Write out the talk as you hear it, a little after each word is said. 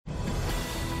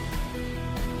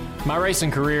My racing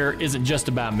career isn't just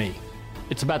about me.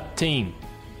 It's about the team,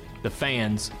 the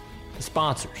fans, the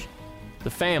sponsors, the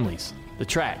families, the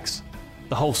tracks,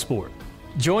 the whole sport.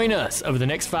 Join us over the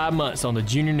next 5 months on the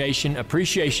Junior Nation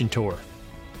Appreciation Tour,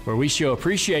 where we show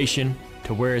appreciation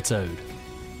to where it's owed.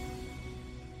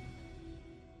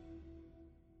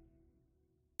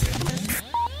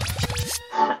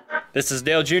 This is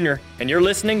Dale Jr., and you're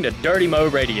listening to Dirty Mo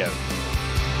Radio.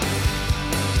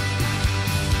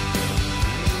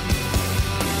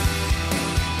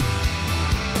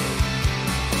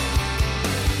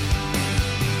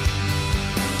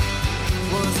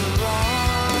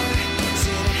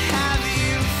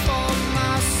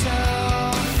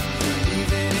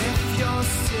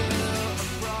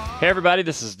 Hey everybody,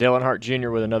 this is Dale Earnhardt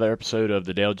Jr. with another episode of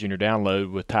the Dale Jr.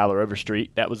 Download with Tyler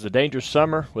Overstreet. That was The Dangerous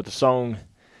Summer with the song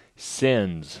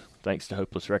Sins. Thanks to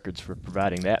Hopeless Records for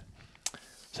providing that.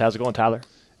 So how's it going, Tyler?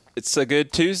 It's a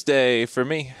good Tuesday for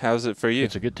me. How's it for you?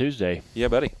 It's a good Tuesday. Yeah,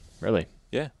 buddy. Really?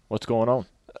 Yeah. What's going on?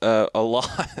 A lot.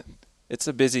 It's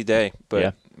a busy day, but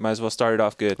yeah. Might as well start it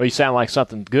off good. Well, you sound like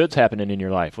something good's happening in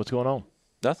your life. What's going on?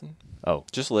 Nothing. Oh.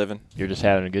 Just living. You're just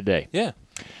having a good day. Yeah.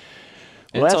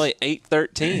 Well, it's only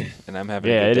 8:13, and I'm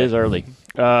having a good day. Yeah, it is early.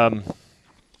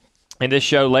 In this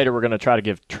show later, we're going to try to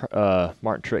give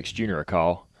Martin Truex Jr. a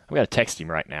call. We got to text him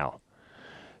right now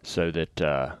so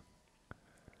that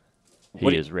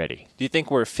he is ready. Do you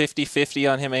think we're 50-50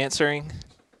 on him answering?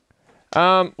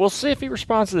 We'll see if he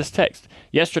responds to this text.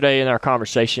 Yesterday in our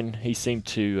conversation, he seemed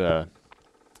to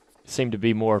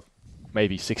be more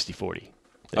maybe 60-40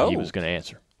 that he was going to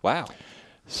answer. Wow.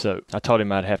 So I told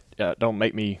him I'd have don't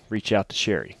make me reach out to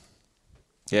Sherry.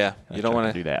 Yeah, you don't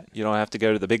want to do that. You don't have to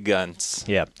go to the big guns.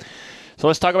 Yeah. So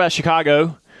let's talk about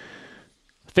Chicago.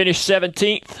 Finished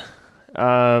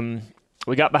 17th.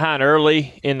 We got behind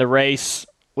early in the race.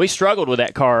 We struggled with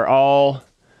that car all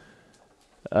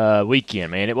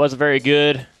weekend, man. It wasn't very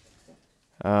good.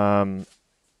 Not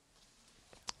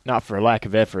for a lack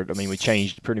of effort. I mean, we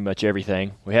changed pretty much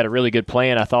everything. We had a really good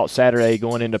plan, I thought, Saturday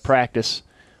going into practice.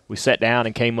 We sat down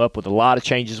and came up with a lot of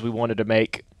changes we wanted to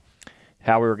make,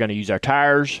 how we were going to use our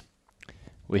tires.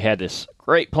 We had this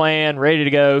great plan, ready to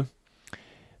go.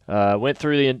 Went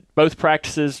through both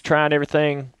practices, trying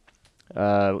everything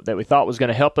that we thought was going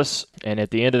to help us. And at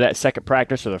the end of that second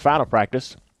practice, or the final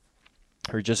practice,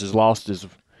 we were just as lost as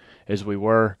we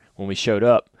were when we showed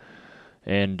up.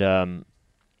 And I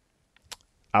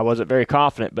wasn't very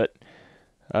confident, but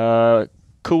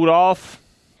cooled off,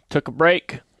 took a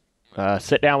break.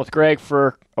 Sat down with Greg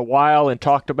for a while and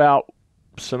talked about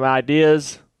some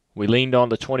ideas. We leaned on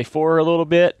the 24 a little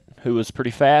bit, who was pretty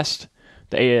fast.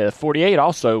 The 48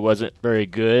 also wasn't very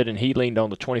good, and he leaned on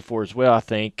the 24 as well, I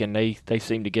think, and they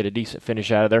seemed to get a decent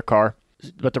finish out of their car.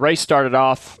 But the race started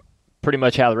off pretty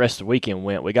much how the rest of the weekend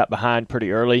went. We got behind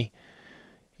pretty early,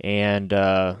 and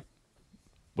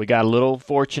we got a little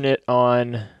fortunate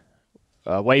on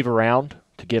a wave around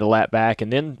to get a lap back,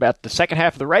 and then about the second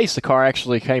half of the race, the car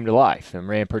actually came to life and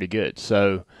ran pretty good.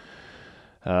 So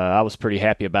I was pretty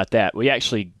happy about that. We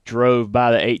actually drove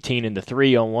by the 18 and the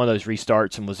 3 on one of those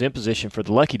restarts and was in position for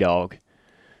the lucky dog,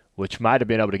 which might have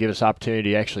been able to give us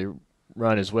opportunity to actually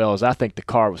run as well as I think the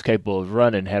car was capable of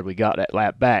running had we got that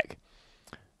lap back.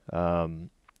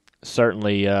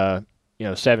 Certainly,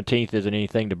 17th isn't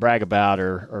anything to brag about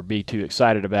or be too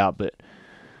excited about, but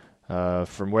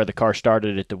from where the car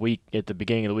started at the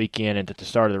beginning of the weekend and at the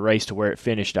start of the race to where it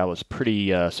finished, I was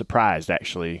pretty surprised,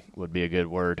 actually, would be a good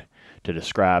word to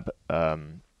describe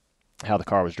how the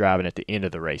car was driving at the end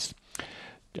of the race.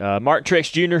 Martin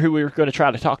Truex Jr., who we were going to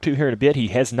try to talk to here in a bit, he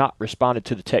has not responded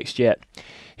to the text yet.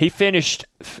 He finished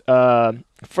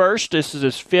first. This is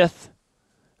his fifth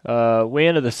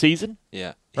win of the season.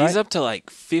 Yeah. Right? He's up to like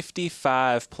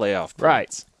 55 playoff points.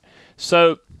 Right.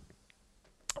 So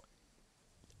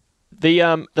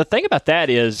the thing about that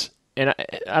is, and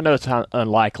I know it's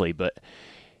unlikely, but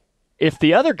if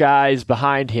the other guys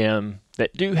behind him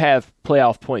that do have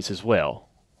playoff points as well,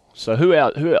 so who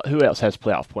else has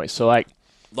playoff points? So like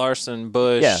Larson,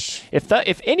 Busch. Yeah.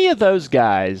 If any of those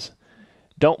guys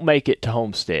don't make it to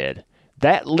Homestead,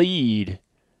 that lead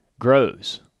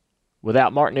grows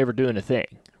without Martin ever doing a thing,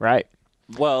 right?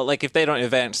 Well, like if they don't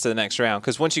advance to the next round,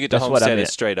 because once you get to That's what I Homestead, meant.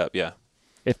 it's straight up, yeah.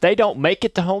 If they don't make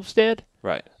it to Homestead,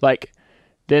 right,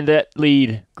 then that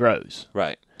lead grows.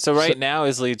 Right. So now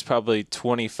his lead's probably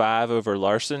 25 over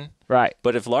Larson. Right.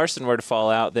 But if Larson were to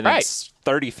fall out, then it's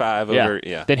 35 over.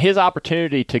 Yeah. Then his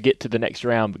opportunity to get to the next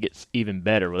round gets even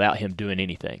better without him doing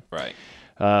anything. Right.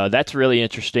 That's really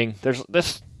interesting. There's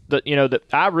this,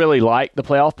 I really like the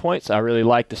playoff points. I really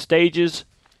like the stages.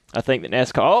 I think that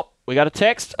NASCAR. Oh, we got a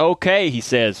text. Okay, he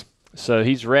says. So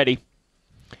he's ready.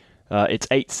 It's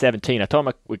 8:17. I told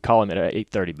him we'd call him at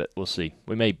 8:30, but we'll see.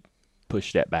 We may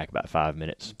push that back about 5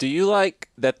 minutes. Do you like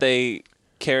that they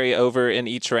carry over in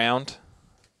each round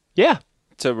Yeah.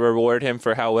 to reward him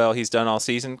for how well he's done all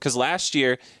season? Because last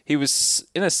year he was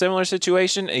in a similar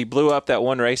situation, and he blew up that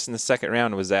one race in the second round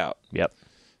and was out. Yep.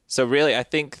 So really, I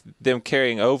think them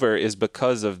carrying over is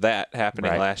because of that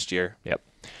happening last year. Yep.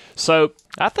 So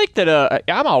I think that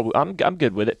I'm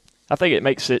good with it. I think it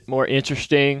makes it more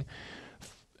interesting.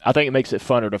 I think it makes it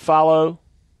funner to follow.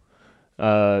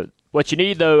 What you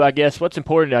need, though, I guess, what's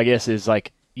important, I guess, is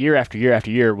like year after year after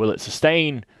year, will it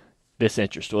sustain this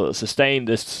interest? Will it sustain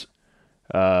this,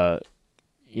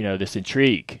 this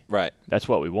intrigue? Right. That's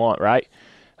what we want, right?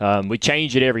 We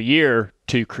change it every year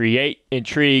to create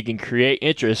intrigue and create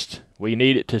interest. We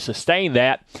need it to sustain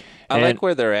that. I like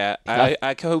where they're at.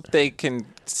 I hope they can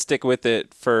stick with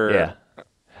it for. Yeah.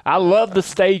 I love the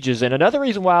stages, and another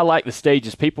reason why I like the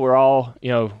stages, people are all,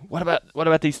 what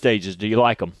about these stages? Do you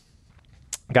like them?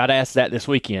 Got asked that this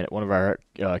weekend at one of our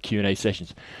Q&A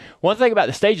sessions. One thing about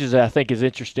the stages that I think is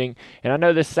interesting, and I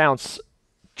know this sounds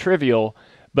trivial,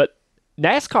 but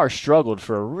NASCAR struggled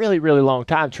for a really, really long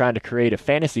time trying to create a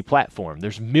fantasy platform.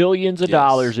 There's millions of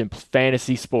dollars in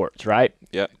fantasy sports, right?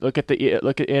 Yeah. Look at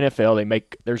NFL.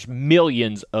 There's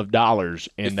millions of dollars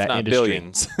in that industry.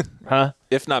 Billions. Huh?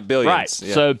 If not billions. Right.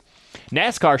 Yeah. So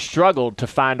NASCAR struggled to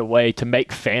find a way to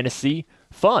make fantasy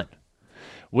fun.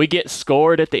 We get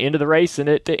scored at the end of the race and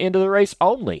at the end of the race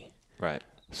only. Right.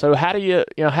 So how do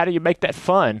you make that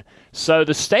fun? So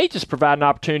the stages provide an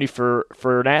opportunity for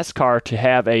NASCAR to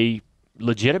have a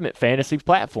legitimate fantasy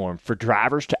platform for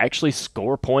drivers to actually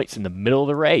score points in the middle of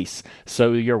the race.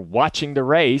 So you're watching the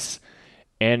race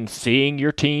and seeing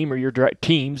your team or your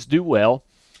teams do well,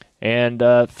 and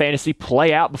fantasy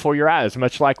play out before your eyes,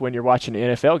 much like when you're watching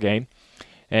an NFL game.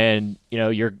 And,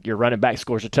 your running back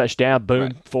scores a touchdown,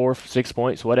 boom, 4, 6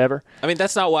 points, whatever. I mean,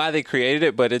 that's not why they created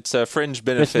it, but it's a fringe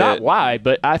benefit. It's not why,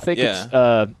 but I think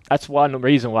that's one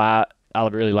reason why I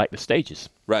would really like the stages.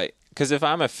 Right. Because if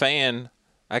I'm a fan,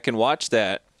 I can watch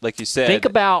that, like you said. Think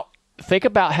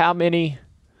about how many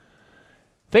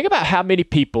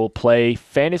people play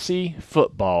fantasy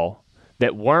football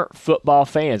that weren't football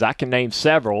fans. I can name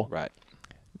several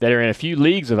that are in a few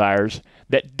leagues of ours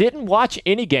that didn't watch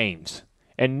any games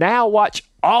and now watch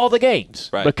all the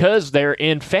games because they're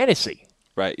in fantasy.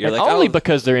 Right. You're and like, only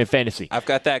because they're in fantasy. I've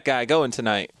got that guy going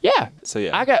tonight. Yeah. So,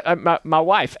 yeah. I got my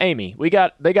wife, Amy. They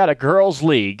got a girls'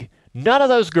 league. None of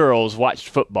those girls watched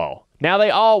football. Now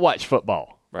they all watch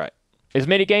football. Right. As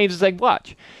many games as they can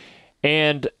watch.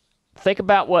 And think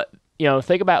about what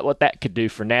that could do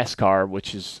for NASCAR,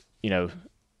 which is,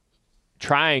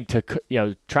 trying to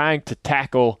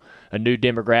tackle a new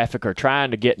demographic or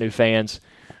trying to get new fans.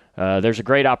 There's a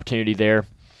great opportunity there.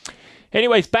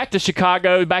 Anyways, back to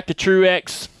Chicago, back to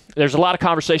Truex. There's a lot of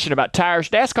conversation about tires.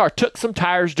 NASCAR took some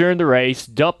tires during the race,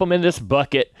 dumped them in this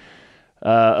bucket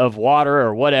of water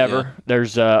or whatever. Yeah.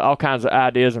 There's all kinds of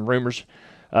ideas and rumors.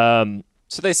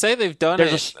 So they say they've done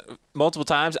it multiple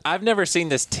times. I've never seen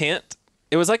this tent.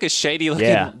 It was like a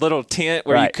shady-looking little tent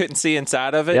where you couldn't see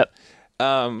inside of it. Yep.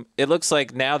 It looks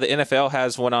like now the NFL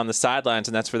has one on the sidelines,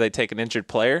 and that's where they take an injured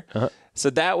player. Uh-huh. So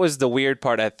that was the weird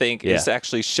part, I think, is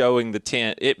actually showing the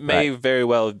tent. It may very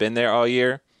well have been there all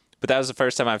year, but that was the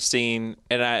first time I've seen,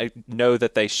 and I know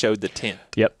that they showed the tent.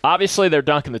 Yep. Obviously, they're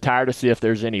dunking the tire to see if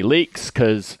there's any leaks,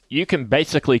 because you can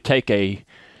basically take a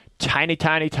tiny,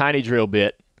 tiny, tiny drill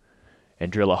bit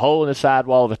and drill a hole in the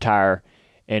sidewall of a tire,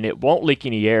 and it won't leak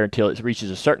any air until it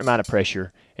reaches a certain amount of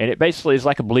pressure, and it basically is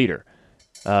like a bleeder.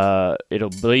 It'll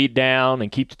bleed down and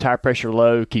keep the tire pressure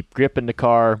low, keep gripping the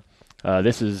car.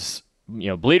 This is,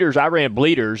 bleeders. I ran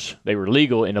bleeders. They were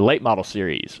legal in the late model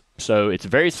series. So it's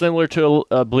very similar to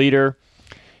a bleeder,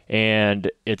 and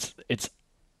it's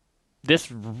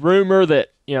this rumor that,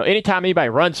 anytime anybody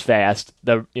runs fast,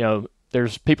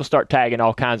 there's people start tagging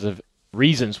all kinds of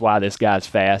reasons why this guy's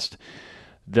fast.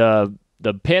 The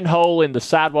pinhole in the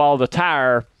sidewall of the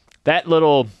tire, that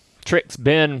little trick's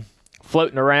been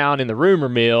floating around in the rumor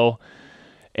mill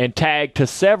and tagged to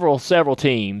several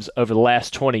teams over the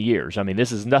last 20 years. I mean,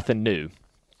 this is nothing new,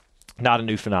 not a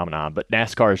new phenomenon, but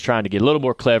NASCAR is trying to get a little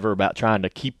more clever about trying to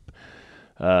keep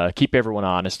everyone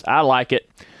honest. I like it.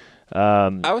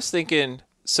 I was thinking,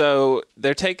 so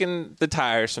they're taking the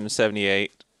tires from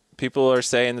 78. People are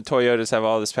saying the Toyotas have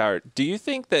all this power. Do you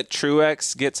think that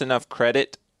Truex gets enough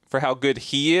credit for how good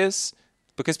he is?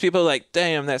 Because people are like,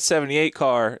 damn, that 78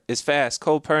 car is fast.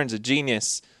 Cole Pern's a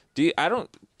genius. I don't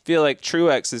feel like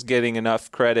Truex is getting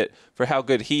enough credit for how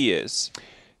good he is.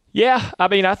 Yeah, I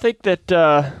mean, I think that...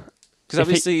 Because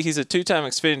obviously he's a two-time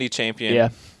Xfinity champion. Yeah.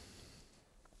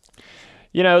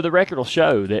 The record will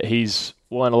show that he's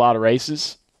won a lot of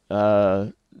races,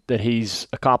 that he's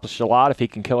accomplished a lot. If he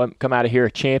can come out of here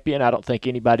a champion, I don't think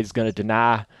anybody's going to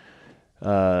deny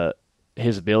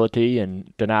his ability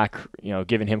and deny,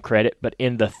 giving him credit. But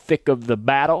in the thick of the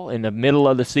battle, in the middle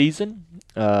of the season,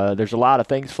 there's a lot of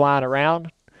things flying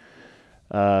around.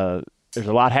 There's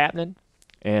a lot happening,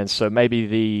 and so maybe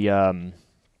the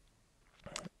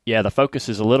focus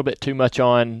is a little bit too much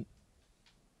on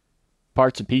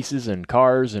parts and pieces and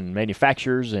cars and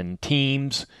manufacturers and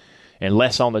teams, and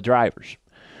less on the drivers.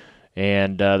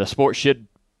 And the sport should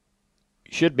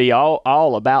be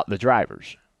all about the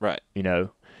drivers, Right.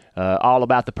 all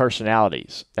about the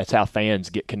personalities. That's how fans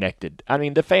get connected. I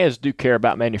mean, the fans do care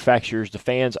about manufacturers. The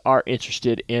fans are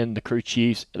interested in the crew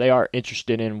chiefs. They are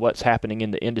interested in what's happening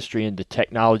in the industry and the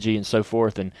technology and so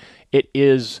forth. And it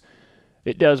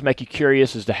does make you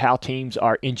curious as to how teams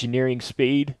are engineering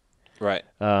speed. Right.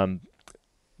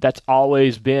 That's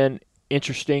always been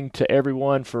interesting to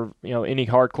everyone, for any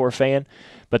hardcore fan.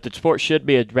 But the sport should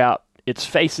be about its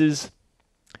faces.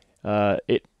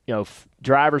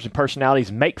 Drivers and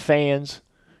personalities make fans,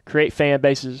 create fan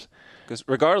bases. Because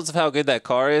regardless of how good that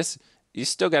car is, you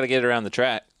still got to get around the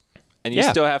track. And you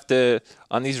still have to,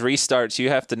 on these restarts, you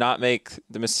have to not make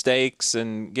the mistakes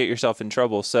and get yourself in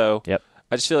trouble. So Yep.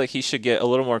 I just feel like he should get a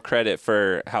little more credit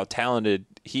for how talented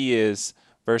he is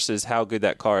versus how good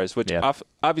that car is, which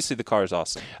obviously the car is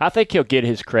awesome. I think he'll get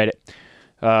his credit.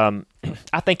 I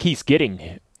think he's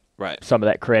getting some of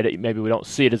that credit. Maybe we don't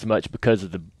see it as much because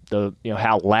of the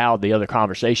how loud the other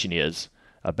conversation is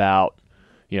about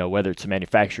whether it's the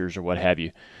manufacturers or what have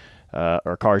you,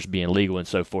 or cars being legal and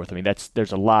so forth. I mean,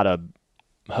 there's a lot of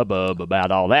hubbub about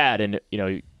all that, and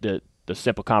the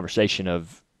simple conversation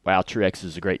of, wow, Truex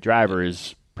is a great driver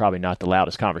is probably not the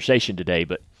loudest conversation today.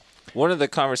 But one of the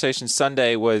conversations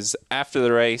Sunday was after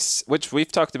the race, which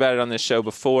we've talked about it on this show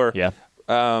before. Yeah.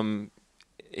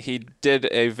 He did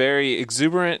a very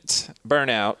exuberant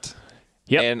burnout.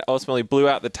 Yep. And ultimately blew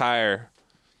out the tire.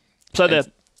 So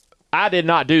I did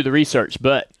not do the research,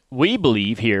 but we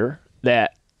believe here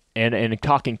that, and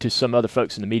talking to some other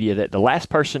folks in the media, that the last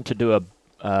person to do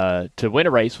to win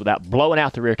a race without blowing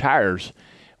out the rear tires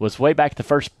was way back at the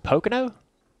first Pocono.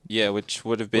 Yeah, which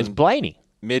would have been was Blaney.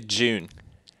 Mid-June.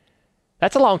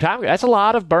 That's a long time ago. That's a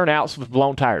lot of burnouts with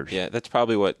blown tires. Yeah, that's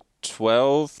probably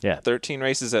 12, 13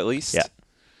 races at least. Yeah.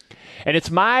 And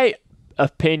it's my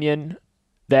opinion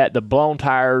that the blown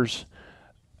tires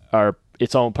are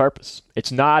its own purpose.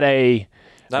 It's not a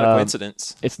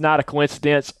coincidence. It's not a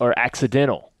coincidence or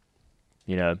accidental,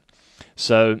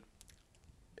 So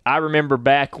I remember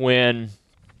back when,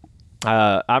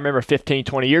 15,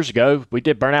 20 years ago, we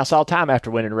did burnouts all the time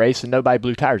after winning a race, and nobody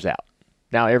blew tires out.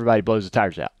 Now everybody blows the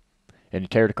tires out, and you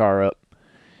tear the car up.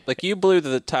 Like you blew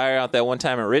the tire out that one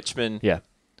time at Richmond. Yeah.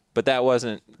 But that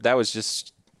was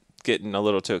just getting a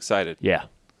little too excited. Yeah.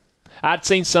 I'd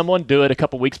seen someone do it a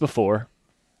couple weeks before,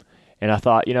 and I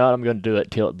thought, I'm going to do it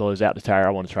until it blows out the tire.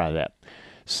 I want to try that.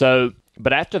 So,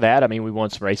 but after that, we won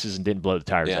some races and didn't blow the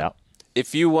tires out.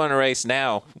 If you won a race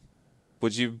now,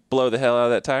 would you blow the hell out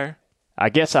of that tire? I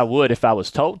guess I would if I was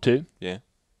told to. Yeah.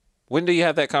 When do you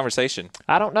have that conversation?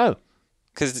 I don't know.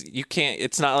 Because you can't,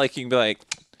 it's not like you can be like,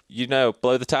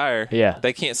 blow the tire. Yeah.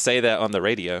 They can't say that on the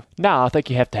radio. No, I think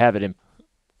you have to have it in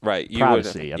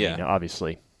privacy. I mean,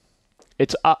 obviously.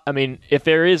 It's. If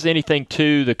there is anything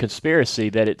to the conspiracy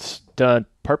that it's done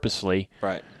purposely,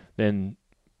 right? Then,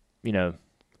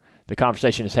 the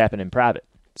conversation has happened in private.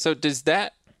 So does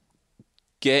that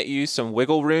get you some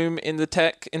wiggle room in the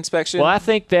tech inspection? Well, I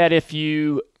think that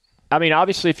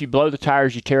obviously, if you blow the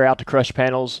tires, you tear out the crush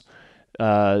panels.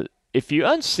 If you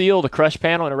unseal the crush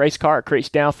panel in a race car, it creates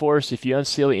downforce. If you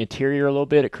unseal the interior a little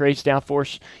bit, it creates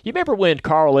downforce. You remember when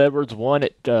Carl Edwards won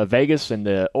at Vegas and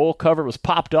the oil cover was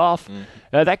popped off?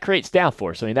 That creates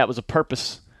downforce. That was a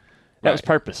purpose. That was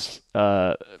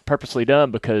purposely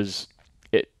done because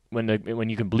when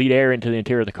you can bleed air into the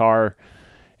interior of the car,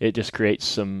 it just creates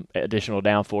some additional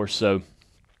downforce. So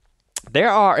there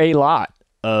are a lot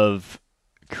of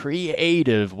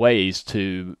creative ways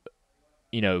to,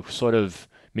 sort of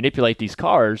manipulate these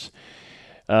cars.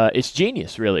 It's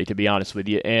genius, really, to be honest with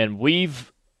you. And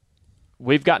we've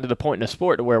gotten to the point in the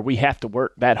sport to where we have to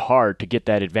work that hard to get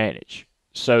that advantage.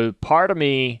 So part of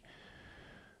me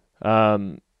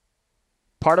really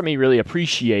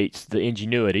appreciates the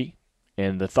ingenuity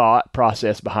and the thought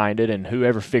process behind it, and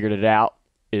whoever figured it out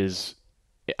it's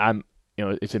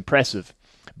impressive.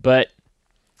 But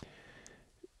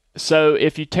so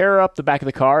if you tear up the back of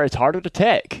the car, it's harder to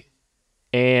tech.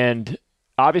 And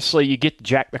obviously you get to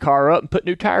jack the car up and put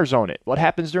new tires on it. What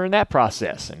happens during that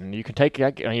process? And you can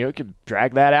you can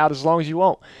drag that out as long as you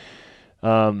want.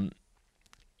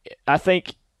 I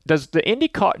think does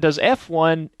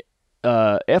F1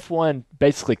 F1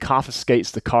 basically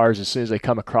confiscates the cars as soon as they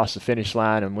come across the finish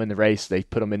line and win the race. They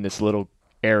put them in this little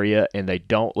area and they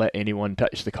don't let anyone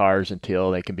touch the cars until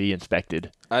they can be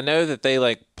inspected. I know that they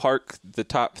like park the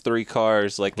top 3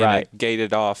 cars like in a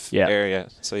gated off area.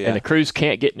 So yeah, and the crews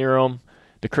can't get near them.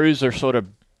 The crews are sort of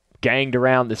ganged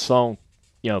around this long,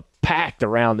 packed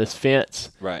around this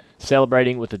fence, right,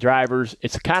 celebrating with the drivers.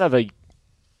 It's kind of a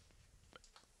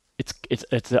it's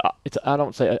I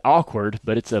don't say awkward,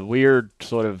 but it's a weird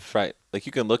sort of right. Like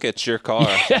you can look at your car,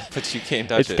 but you can't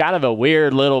touch it. It's kind of a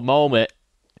weird little moment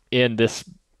in this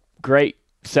great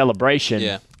celebration.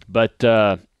 Yeah. But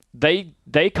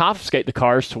they confiscate the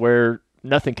cars to where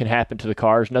nothing can happen to the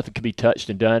cars, nothing can be touched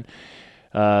and done.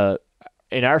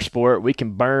 In our sport, we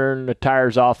can burn the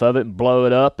tires off of it and blow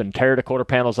it up and tear the quarter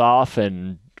panels off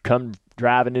and come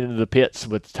driving into the pits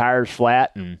with the tires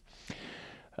flat, and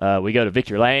we go to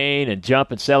victory lane and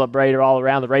jump and celebrate all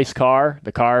around the race car.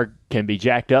 The car can be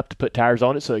jacked up to put tires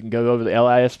on it so it can go over the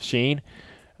LIS machine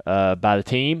by the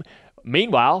team.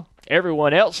 Meanwhile,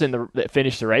 everyone else that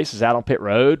finished the race is out on pit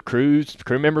road, crew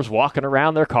members walking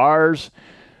around their cars.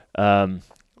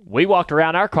 We walked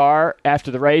around our car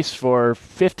after the race for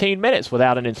 15 minutes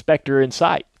without an inspector in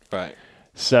sight. Right.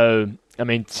 So,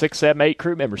 6, 7, 8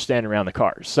 crew members standing around the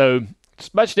cars. So, it's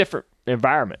a much different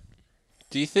environment.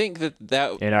 Do you think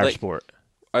that in our sport,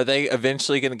 are they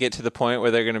eventually going to get to the point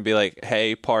where they're going to be like,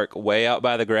 hey, park way out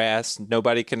by the grass,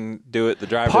 nobody can do it, the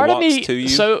driver walks to you?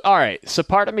 So, all right. So,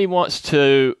 part of me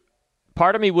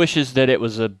wishes that it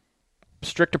was a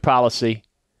stricter policy,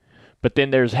 but then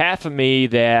there's half of me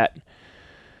that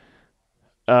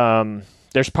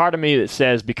there's part of me that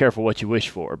says be careful what you wish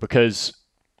for, because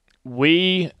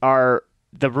the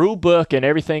rule book and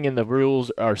everything in the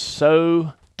rules are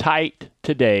so tight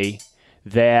today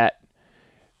that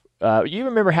you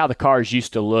remember how the cars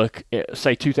used to look,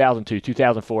 say 2002,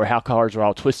 2004, how cars were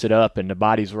all twisted up and the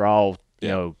bodies were all,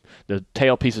 the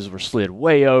tail pieces were slid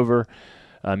way over.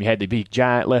 You had the big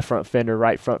giant left front fender,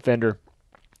 right front fender.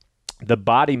 The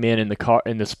body men in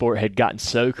the sport had gotten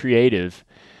so creative,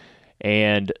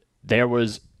 and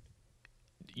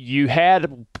you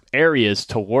had areas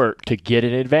to work to get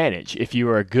an advantage. If you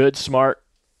were a good, smart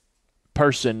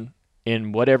person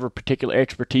in whatever particular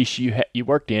expertise you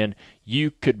worked in,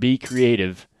 you could be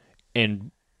creative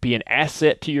and be an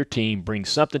asset to your team, bring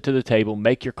something to the table,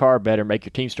 make your car better, make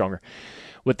your team stronger.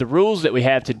 With the rules that we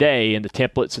have today and the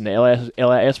templates and the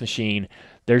LIS machine,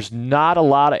 there's not a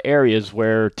lot of areas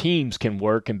where teams can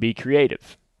work and be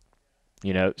creative.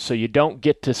 So you don't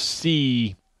get to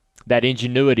see that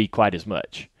ingenuity quite as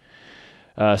much.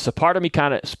 So part of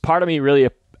me really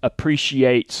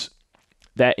appreciates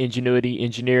that ingenuity,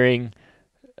 engineering,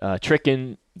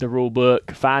 tricking the rule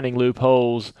book, finding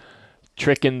loopholes,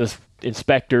 tricking the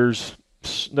inspectors,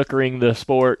 snookering the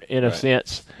sport in a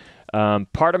sense.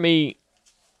 Part of me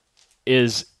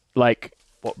is like,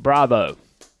 bravo,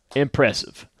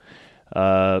 impressive.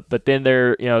 But then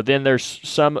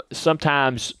there's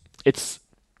sometimes it's,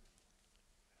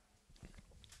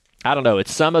 I don't know,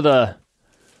 it's some of the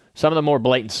more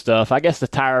blatant stuff. I guess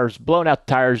blowing out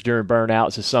the tires during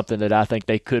burnouts is something that I think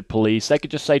they could police. They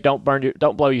could just say, don't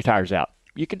blow your tires out.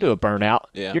 You can do a burnout.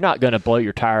 Yeah. You're not going to blow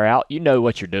your tire out. You know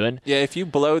what you're doing. Yeah, if you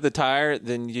blow the tire,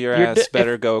 then your ass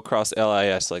better go across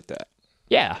LIS like that.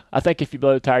 Yeah, I think if you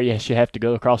blow the tire, you should have to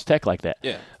go across tech like that.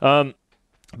 Yeah.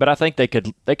 But I think they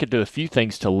could do a few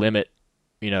things to limit,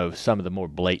 some of the more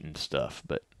blatant stuff.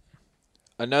 But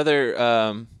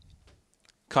another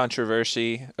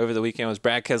controversy over the weekend was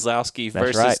Brad Keselowski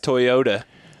versus right. Toyota.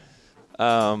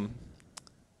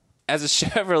 As a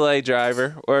Chevrolet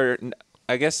driver, or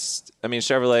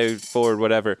Chevrolet, Ford,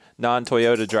 whatever,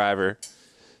 non-Toyota driver.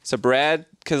 So Brad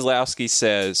Keselowski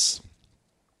says,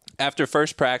 after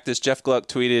first practice, Jeff Gluck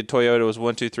tweeted Toyota was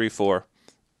 1, 2, 3, 4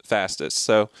 fastest.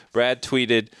 So Brad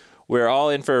tweeted, we're all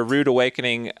in for a rude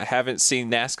awakening. I haven't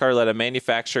seen NASCAR let a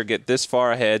manufacturer get this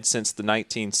far ahead since the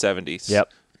 1970s.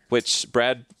 Yep. Which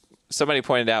somebody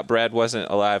pointed out Brad wasn't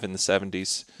alive in the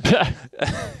 70s.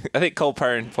 I think Cole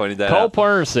Pern pointed that out. Cole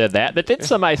Pern said that, but then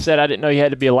somebody said I didn't know you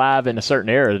had to be alive in a certain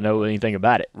era to know anything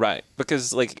about it. Right,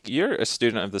 because you're a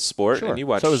student of the sport, sure. And you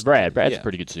watch. So was Brad. Brad's a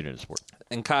pretty good student of the sport.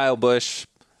 And Kyle Busch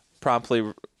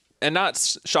promptly, and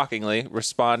not shockingly,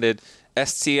 responded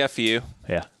STFU,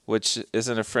 which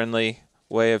isn't a friendly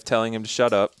way of telling him to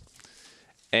shut up.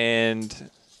 And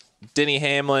Denny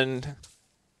Hamlin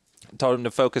told him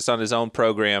to focus on his own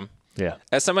program. Yeah.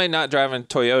 As somebody not driving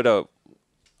Toyota,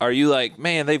 are you like,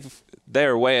 man,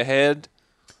 they're way ahead?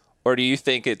 Or do you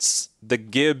think it's the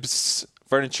Gibbs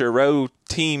Furniture Row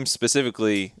team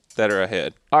specifically that are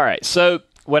ahead? All right. So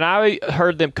when I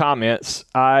heard them comments,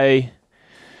 I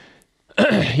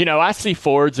see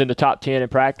Fords in the top 10 in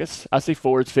practice. I see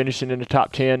Fords finishing in the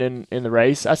top 10 in the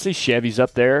race. I see Chevys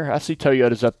up there. I see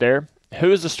Toyotas up there.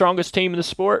 Who is the strongest team in the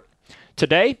sport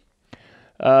today?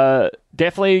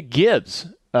 Definitely Gibbs.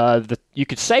 You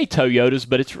could say Toyotas,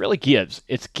 but it's really Gibbs.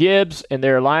 It's Gibbs and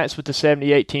their alliance with the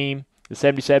 78 team, the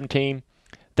 77 team.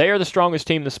 They are the strongest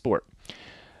team in the sport.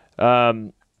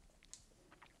 They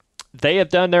have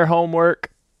done their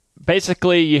homework.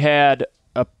 Basically, you had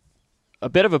a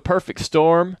bit of a perfect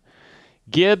storm.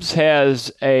 I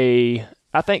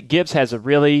think Gibbs has a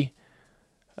really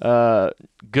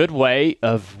good way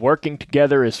of working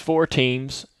together as four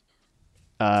teams.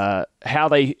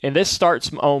 This starts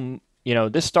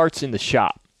in the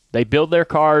shop. They build their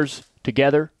cars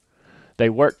together. They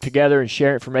work together and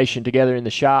share information together in the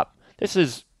shop. This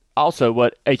is also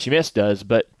what HMS does,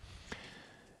 but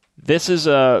this is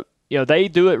they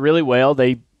do it really well.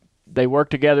 They work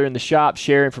together in the shop,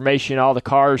 share information. All the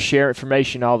cars share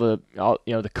information.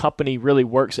 The company really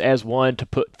works as one to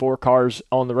put four cars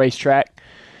on the racetrack.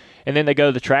 And then they go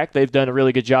to the track. They've done a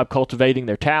really good job cultivating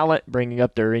their talent, bringing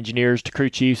up their engineers to crew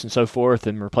chiefs and so forth,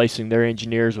 and replacing their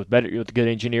engineers with good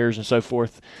engineers and so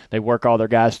forth. They work all their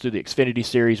guys through the Xfinity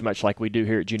Series, much like we do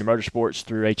here at Junior Motorsports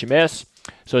through HMS.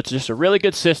 So it's just a really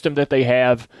good system that they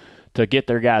have to get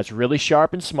their guys really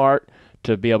sharp and smart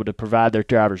to be able to provide their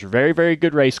drivers very, very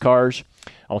good race cars.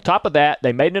 On top of that,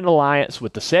 they made an alliance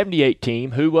with the 78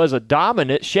 team, who was a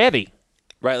dominant Chevy.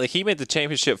 Right, like he made the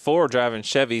championship for driving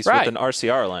Chevys right. with an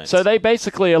RCR alliance. So they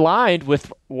basically aligned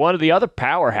with one of the other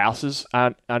powerhouses.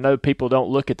 I know people don't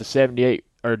look at the 78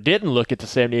 or didn't look at the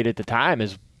 78 at the time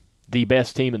as the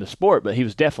best team in the sport, but he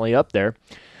was definitely up there.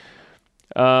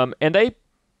 And they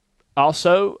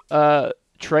also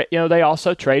trade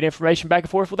information back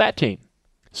and forth with that team.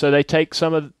 So they take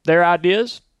some of their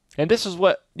ideas, and this is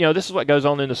what goes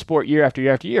on in the sport year after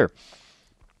year after year.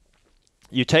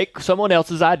 You take someone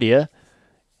else's idea,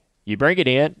 you bring it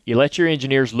in, you let your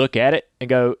engineers look at it and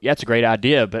go, yeah, that's a great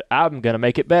idea, but I'm going to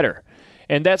make it better.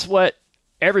 And that's what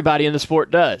everybody in the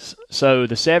sport does. So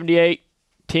the 78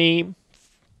 team,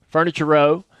 Furniture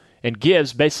Row, and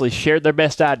Gibbs basically shared their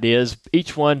best ideas.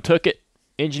 Each one took it,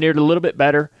 engineered it a little bit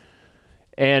better,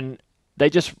 and they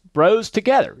just rose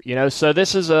together. So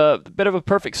this is a bit of a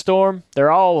perfect storm. They're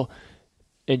all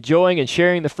enjoying and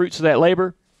sharing the fruits of that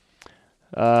labor.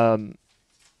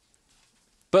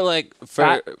 But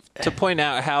to point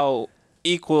out how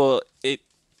equal the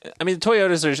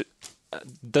Toyotas are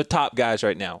the top guys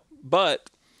right now. But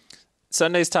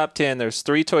Sunday's top 10, there's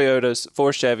 3 Toyotas,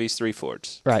 4 Chevys, 3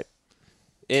 Fords. Right.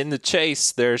 In the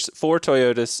chase, there's 4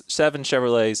 Toyotas, 7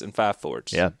 Chevrolets, and 5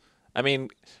 Fords. Yeah.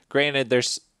 Granted,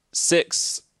 there's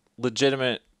 6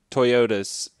 legitimate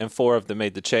Toyotas, and 4 of them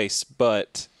made the chase.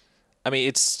 But,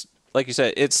 it's, like you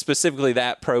said, it's specifically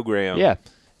that program. Yeah.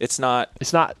 It's not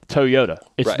Toyota.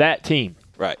 It's right. that team.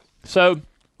 Right. So,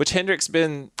 which Hendrick's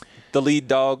been the lead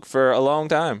dog for a long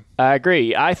time. I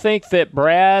agree. I think that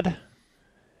Brad's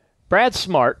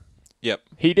smart. Yep.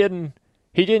 He didn't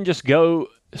just go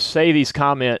say these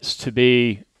comments to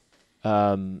be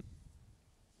just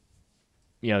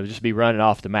be running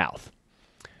off the mouth.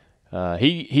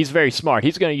 He's very smart.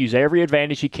 He's going to use every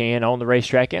advantage he can on the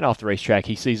racetrack and off the racetrack.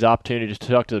 He sees the opportunity to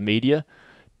talk to the media.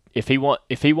 If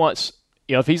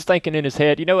he's thinking in his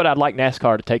head, I'd like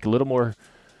NASCAR to take a little more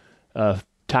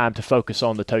time to focus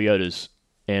on the Toyotas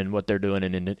and what they're doing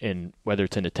and whether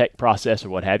it's in the tech process or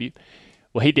what have you.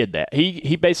 Well, he did that.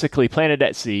 He basically planted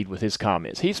that seed with his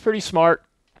comments. He's pretty smart.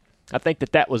 I think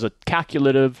that was a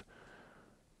calculative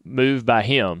move by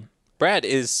him. Brad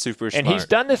is super smart. And he's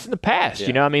done this in the past.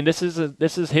 Yeah. This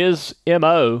is his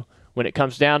MO when it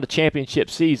comes down to championship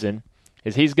season,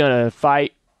 is he's going to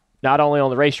fight not only on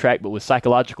the racetrack, but with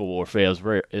psychological warfare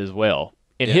as well.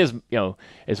 In his,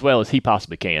 as well as he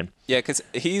possibly can. Yeah, because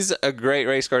he's a great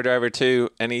race car driver too,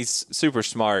 and he's super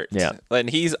smart. Yeah. And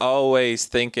he's always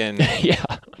thinking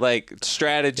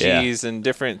strategies and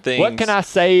different things. What can I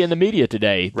say in the media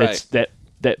today right.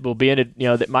 that will be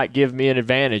that might give me an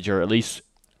advantage, or at least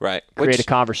right. create a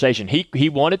conversation. He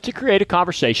wanted to create a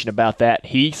conversation about that.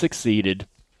 He succeeded.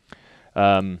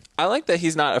 I like that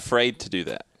he's not afraid to do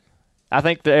that. I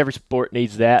think that every sport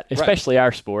needs that, especially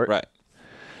our sport. Right.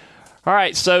 All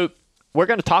right, so we're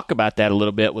going to talk about that a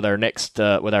little bit with our next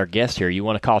with our guest here. You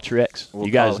want to call Truex?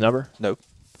 You got his number? Nope.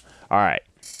 All right.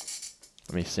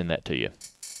 Let me send that to you.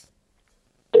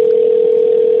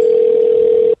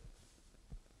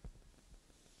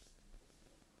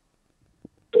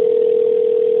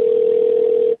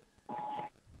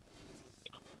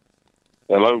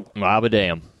 Hello. Well, I'll be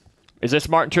damn. Is this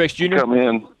Martin Truex Jr.? Come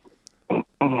in.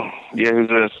 Yeah, who's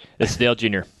this? This is Dale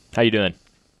Jr. How you doing?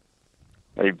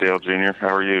 Hey, Dale Jr.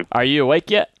 How are you? Are you awake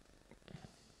yet?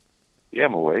 Yeah,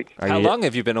 I'm awake. How long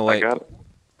have you been awake?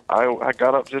 I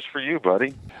got up just for you,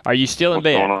 buddy. Are you still in What's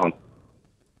bed? going on?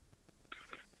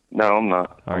 No, I'm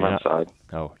not. Are I'm you not? outside.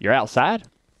 Oh, you're outside?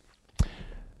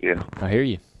 Yeah. I hear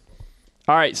you.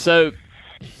 All right, so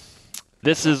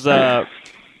this is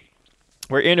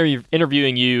we're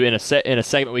interviewing you in a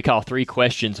segment we call Three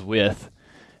Questions With,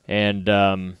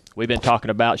 and we've been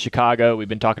talking about Chicago. We've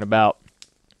been talking about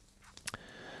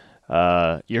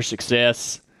your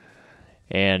success,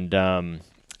 and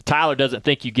Tyler doesn't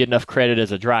think you get enough credit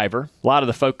as a driver. A lot of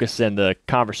the focus and the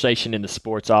conversation in the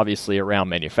sports, obviously, around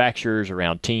manufacturers,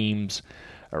 around teams,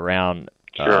 around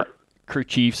Sure. crew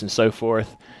chiefs, and so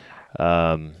forth.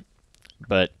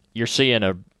 But you're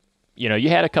seeing you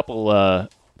had a couple of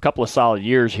solid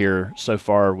years here so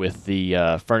far with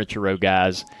the Furniture Row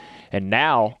guys, and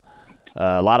now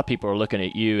a lot of people are looking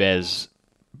at you as,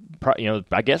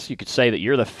 I guess you could say that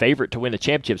you're the favorite to win the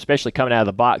championship, especially coming out of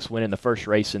the box, winning the first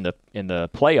race in the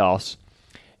playoffs,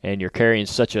 and you're carrying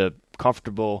such a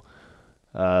comfortable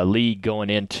lead going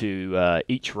into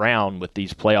each round with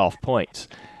these playoff points.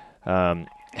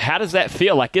 How does that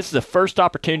feel? Like, this is the first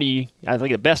opportunity, I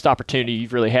think the best opportunity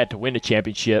you've really had to win the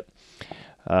championship.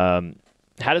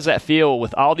 How does that feel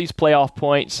with all these playoff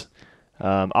points,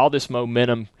 all this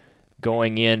momentum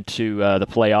going into the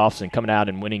playoffs and coming out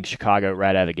and winning Chicago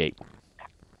right out of the gate?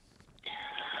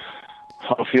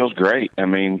 Oh, it feels great. I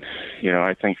mean,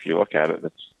 I think if you look at it,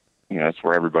 that's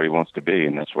where everybody wants to be,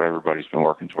 and that's what everybody's been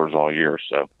working towards all year.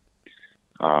 So,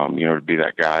 to be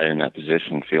that guy in that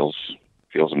position feels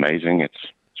amazing. It's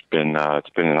been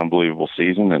an unbelievable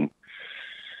season, and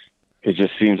it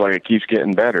just seems like it keeps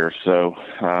getting better. So,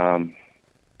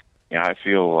 I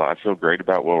feel great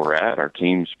about where we're at. Our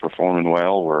team's performing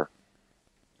well. We're,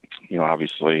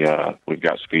 obviously, we've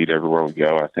got speed everywhere we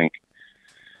go. I think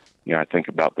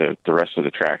about the rest of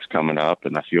the tracks coming up,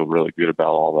 and I feel really good about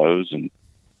all those. And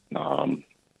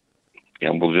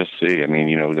we'll just see. I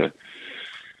mean,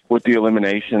 with the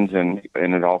eliminations and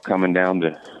it all coming down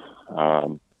to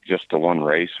just the one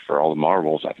race for all the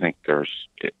marbles, I think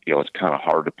it's kind of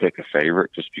hard to pick a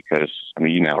favorite just because,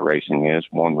 how racing is.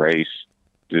 One race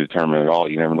to determine it all.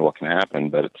 You never know what can happen.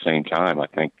 But at the same time, I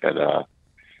think that,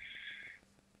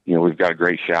 we've got a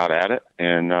great shot at it.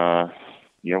 And,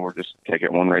 we're just take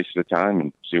it one race at a time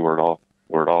and see where it all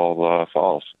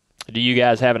falls. Do you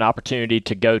guys have an opportunity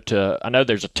to go to, I know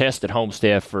there's a test at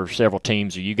Homestead for several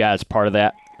teams. Are you guys part of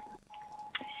that?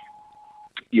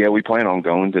 Yeah, we plan on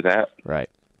going to that. Right.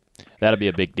 That'll be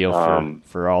a big deal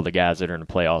for all the guys that are in the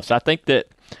playoffs. I think that,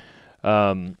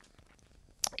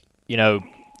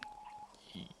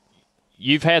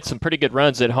 you've had some pretty good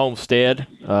runs at Homestead.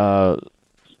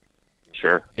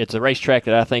 Sure. It's a racetrack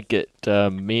that I think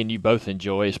me and you both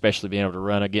enjoy, especially being able to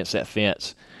run against that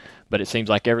fence. But it seems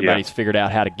like everybody's figured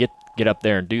out how to get up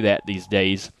there and do that these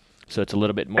days. So it's a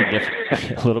little bit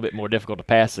more difficult to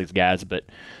pass these guys. But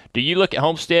do you look at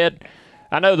Homestead?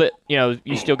 I know that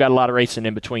you still got a lot of racing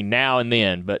in between now and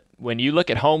then. But when you look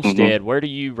at Homestead, where do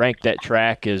you rank that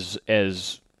track as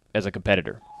a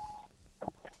competitor?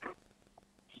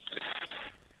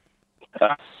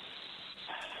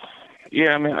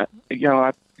 Yeah,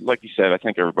 like you said, I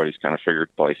think everybody's kind of figured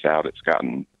the place out.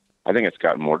 I think it's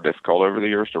gotten more difficult over the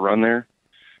years to run there.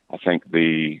 I think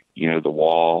the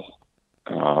wall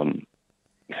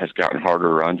has gotten harder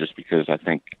to run just because I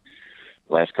think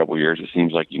the last couple of years it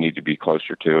seems like you need to be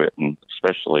closer to it, and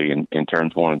especially in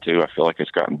turns 1 and 2, I feel like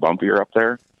it's gotten bumpier up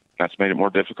there. That's made it more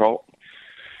difficult.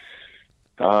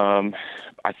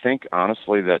 I think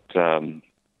honestly that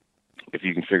if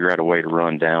you can figure out a way to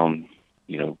run down,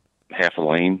 half a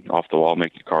lane off the wall,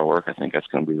 make the car work, I think that's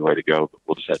going to be the way to go. But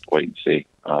we'll just have to wait and see.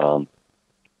 I'm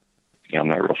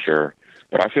not real sure,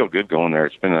 but I feel good going there.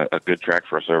 It's been a good track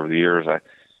for us over the years.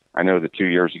 I know that 2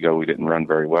 years ago we didn't run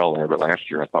very well there, but last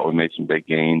year I thought we made some big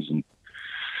gains, and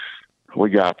we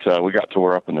got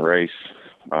tore up in the race,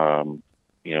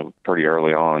 pretty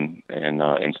early on,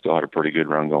 and still had a pretty good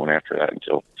run going after that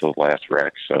until the last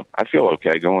wreck. So I feel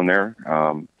okay going there.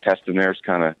 Testing there is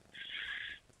kind of,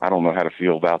 I don't know how to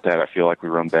feel about that. I feel like we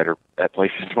run better at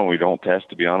places when we don't test,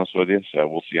 to be honest with you. So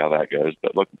we'll see how that goes.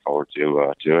 But looking forward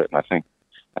to it, and I think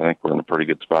we're in a pretty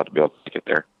good spot to be able to get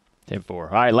there. 10-4. All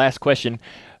right, last question.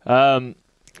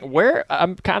 Where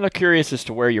I'm kind of curious as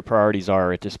to where your priorities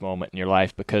are at this moment in your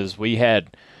life, because we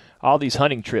had all these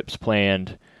hunting trips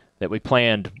planned that we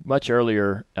planned much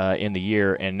earlier in the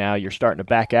year, and now you're starting to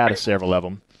back out of several of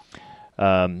them.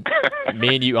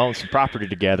 Me and you own some property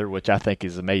together, which I think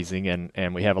is amazing,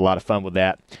 and we have a lot of fun with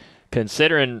that.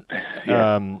 Considering,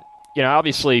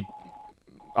 obviously,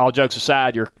 all jokes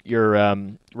aside, your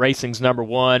racing's number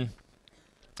one,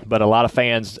 but a lot of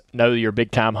fans know you're a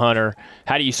big-time hunter.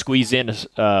 How do you squeeze in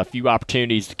a few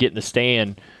opportunities to get in the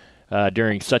stand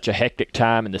during such a hectic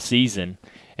time in the season?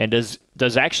 And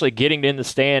does actually getting in the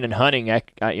stand and hunting, I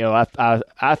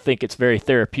think it's very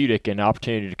therapeutic and an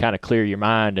opportunity to kind of clear your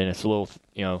mind, and it's a little,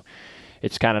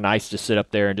 it's kind of nice to sit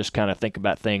up there and just kind of think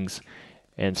about things.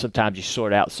 And sometimes you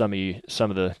sort out some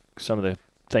of the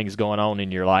things going on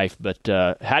in your life. But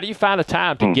how do you find the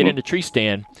time to get into tree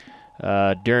stand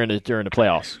during the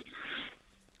playoffs?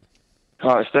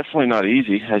 It's definitely not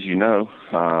easy, as you know.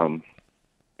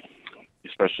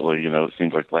 Especially, it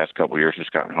seems like the last couple of years it's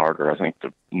gotten harder. I think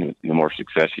the more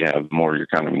success you have, the more you're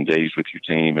kind of engaged with your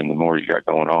team, and the more you got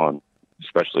going on,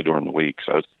 especially during the week.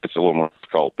 So it's a little more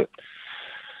difficult, but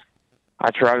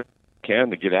I try to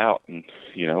get out, and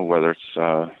whether it's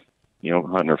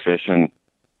hunting or fishing,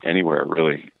 anywhere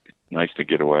really. Nice to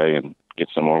get away and get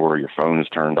somewhere where your phone is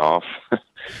turned off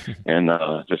and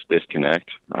just disconnect.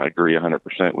 I agree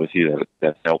 100% with you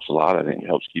that helps a lot. I think it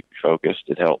helps keep you focused.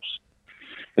 It helps,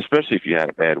 especially if you had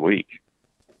a bad week.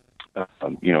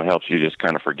 It helps you just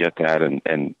kind of forget that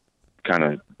and kind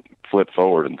of flip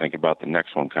forward and think about the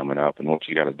next one coming up and what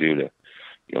you got to do to,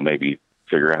 maybe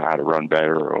figure out how to run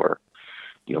better or,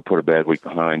 put a bad week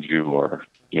behind you or,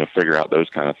 figure out those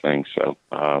kind of things. So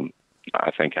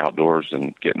I think outdoors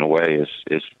and getting away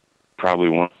is probably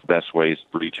one of the best ways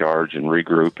to recharge and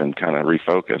regroup and kind of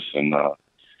refocus. And, I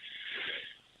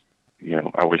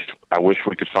wish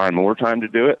we could find more time to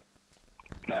do it,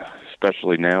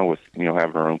 especially now with,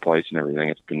 having our own place and everything.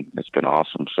 It's been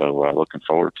awesome. So looking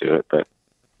forward to it. But,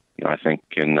 I think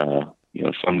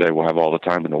someday we'll have all the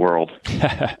time in the world,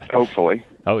 hopefully.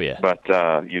 Oh, yeah. But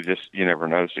you never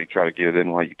know, so you try to get it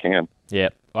in while you can. Yeah.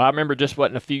 Well, I remember just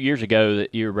a few years ago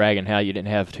that you were bragging how you didn't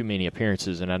have too many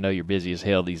appearances, and I know you're busy as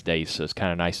hell these days, so it's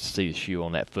kind of nice to see the shoe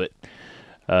on that foot.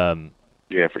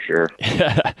 Yeah, for sure.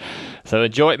 So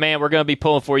enjoy it, man. We're going to be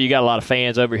pulling for you. You got a lot of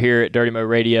fans over here at Dirty Mo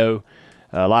Radio,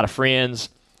 a lot of friends,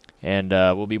 and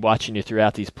we'll be watching you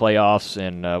throughout these playoffs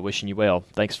and wishing you well.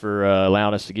 Thanks for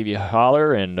allowing us to give you a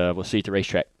holler, and we'll see you at the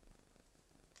racetrack.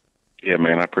 Yeah,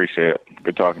 man, I appreciate it.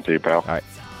 Good talking to you, pal. All right.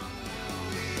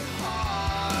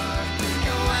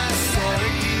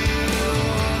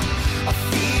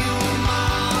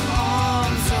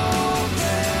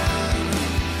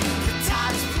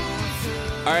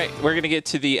 All right, we're going to get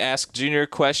to the Ask Junior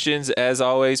questions. As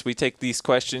always, we take these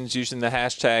questions using the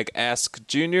hashtag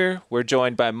AskJunior. We're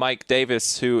joined by Mike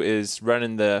Davis, who is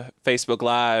running the Facebook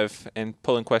Live and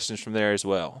pulling questions from there as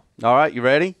well. All right, you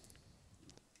ready?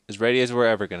 As ready as we're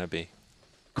ever going to be.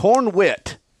 Corn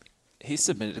Wit. He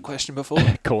submitted a question before.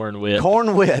 Corn Wit.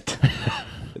 Corn Wit.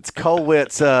 It's Cole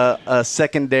Witt's a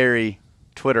secondary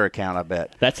Twitter account, I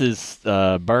bet. That's his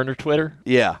burner Twitter?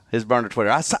 Yeah, his burner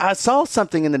Twitter. I saw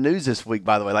something in the news this week,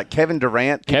 by the way, like Kevin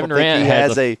Durant. Kevin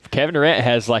Durant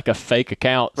has like a fake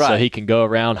account, right, so he can go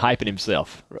around hyping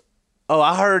himself. Oh,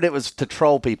 I heard it was to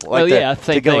troll people. Like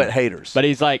to go at haters. But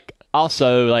he's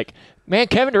also like, man,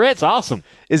 Kevin Durant's awesome.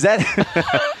 Is that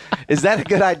a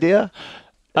good idea?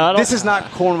 This is not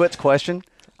Corn Witt's question.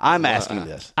 I'm asking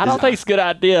this. I don't think it's a good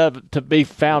idea to be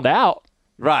found out.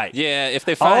 Right. Yeah, if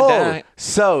they find out.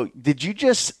 So did you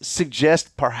just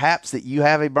suggest perhaps that you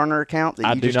have a burner account?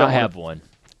 I do not have one.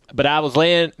 But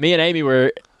me and Amy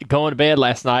were going to bed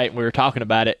last night, and we were talking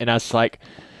about it, and I was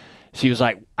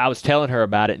telling her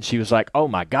about it, and she was like, oh,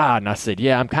 my God. And I said,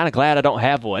 yeah, I'm kind of glad I don't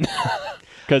have one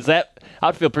because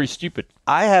I'd feel pretty stupid.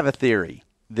 I have a theory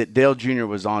that Dale Jr.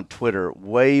 was on Twitter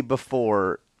way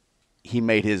before he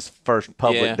made his first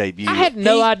public debut. I had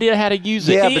no idea how to use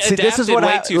it. Yeah, but see, this is what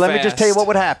happened. Let me just tell you what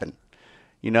would happen.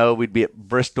 We'd be at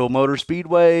Bristol Motor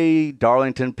Speedway,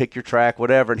 Darlington, pick your track,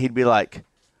 whatever, and he'd be like,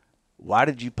 why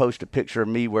did you post a picture of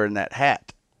me wearing that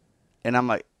hat? And I'm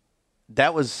like,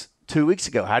 that was 2 weeks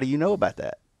ago. How do you know about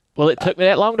that? Well, it took me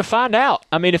that long to find out.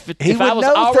 I mean, if I was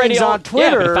know already on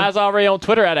Twitter, if I was already on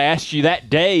Twitter, I'd have asked you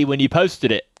that day when you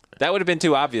posted it. That would have been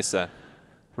too obvious, though.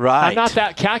 Right. I'm not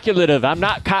that calculative. I'm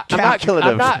not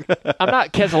calculative. I'm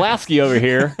not Keselowski over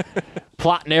here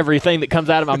plotting everything that comes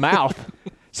out of my mouth.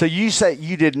 So you say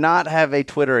you did not have a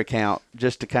Twitter account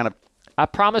just to kind of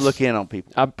look in on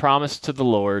people. I promised to the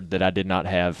Lord that I did not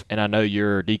have, and I know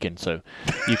you're a deacon, so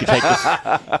you could take this.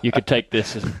 You could take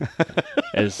this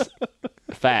as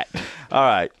fact. All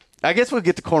right. I guess we'll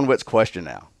get to Corn Witt's question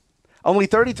now. Only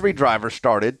 33 drivers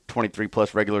started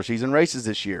 23-plus regular season races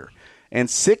this year, and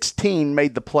 16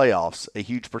 made the playoffs, a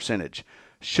huge percentage.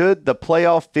 Should the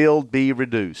playoff field be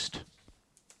reduced?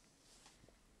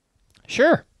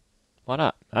 Sure. Why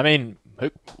not? I mean,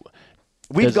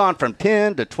 we've gone from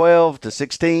 10 to 12 to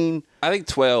 16. I think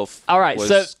 12 all right, was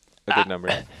so a good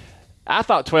number. I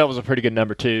thought 12 was a pretty good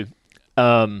number, too.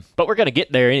 But we're going to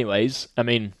get there anyways. I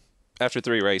mean, after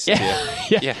 3 races,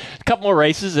 yeah. A couple more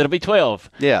races, it'll be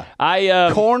 12. Yeah.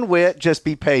 Cornwit, just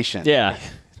be patient. Yeah.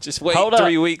 Just wait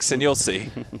 3 weeks and you'll see.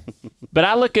 But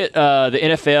I look at the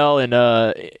NFL and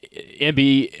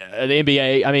the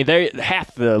NBA. I mean,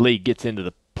 half the league gets into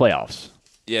the playoffs.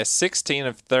 Yeah, 16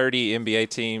 of 30 NBA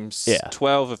teams, Yeah.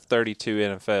 12 of 32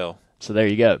 NFL. So there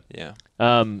you go. Yeah.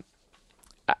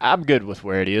 I'm good with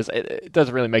where it is. It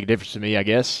doesn't really make a difference to me, I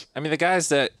guess. I mean, the guys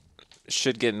that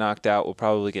should get knocked out will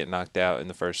probably get knocked out in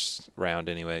the first round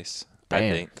anyways, Damn.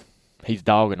 I think. He's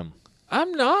dogging them.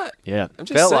 I'm not. Yeah. I'm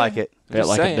just Felt saying. like it. Felt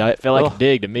like a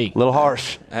dig to me. A little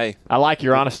harsh. Hey, I like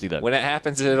your honesty, though. when it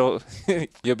happens, you'll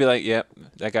be like, yep,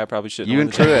 that guy probably shouldn't You win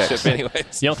and the Truex. championship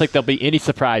anyways. You don't think there'll be any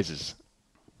surprises?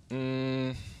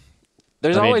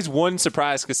 There's always one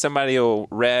surprise because somebody will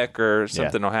wreck or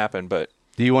something will happen, but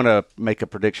Do you want to make a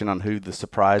prediction on who the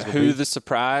surprise will be? who the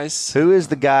surprise? Who is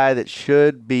the guy that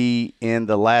should be in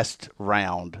the last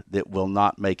round that will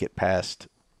not make it past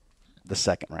the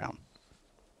second round?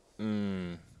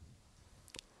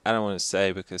 I don't want to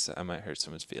say because I might hurt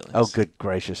someone's feelings. Oh, good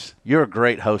gracious. You're a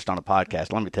great host on a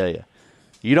podcast, let me tell you.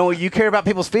 You care about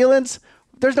people's feelings?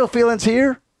 There's no feelings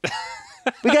here.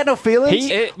 We got no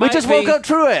feelings. We just woke up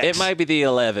Truex. It might be the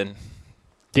 11.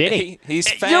 Denny.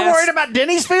 He's fast. You're worried about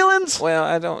Denny's feelings? Well,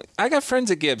 I don't. I got friends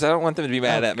at Gibbs. I don't want them to be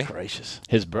mad at me. Gracious.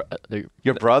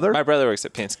 Your brother? My brother works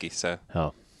at Penske, so.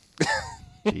 Oh.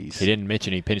 Jeez. He didn't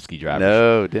mention any Penske drivers.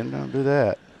 No, don't do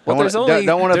that. Well,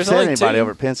 don't want to upset anybody 2.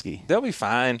 over at Penske. They'll be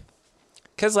fine.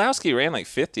 Keselowski ran like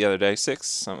 5th the other day, 6,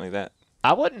 something like that.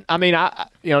 I wouldn't. I mean,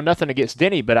 nothing against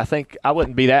Denny, but I think I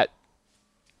wouldn't be that.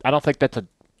 I don't think that's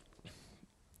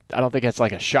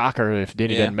like a shocker if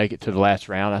Denny doesn't make it to the last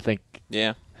round. I think.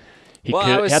 Yeah. He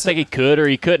could. I think he could or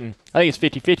he couldn't. I think it's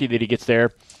 50-50 that he gets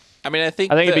there. I mean, I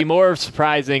think it'd be more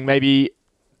surprising, maybe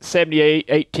 78,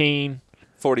 18.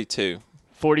 42.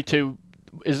 42.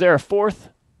 Is there a fourth?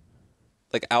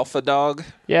 Like Alpha Dog?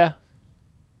 Yeah.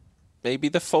 Maybe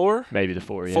the 4? Maybe the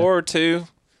 4, yeah. 4 or 2.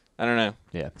 I don't know.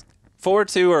 Yeah. 4,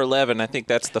 2, or 11. I think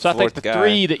that's the fourth guy. So I think the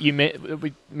 3 that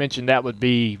we mentioned, that would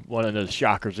be one of those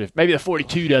shockers. If maybe the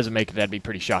 42 doesn't make it, that'd be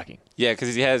pretty shocking. Yeah,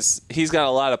 because he's got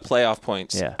a lot of playoff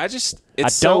points. Yeah.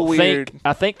 It's so weird.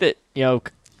 I think that,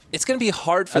 it's going to be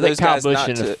hard for I those think Kyle guys Busch not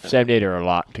and to. the 78 are a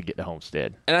lot to get to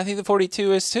Homestead. And I think the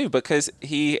 42 is too because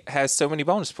he has so many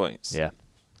bonus points. Yeah.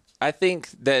 I think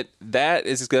that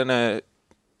is going to.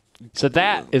 So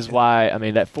that is why,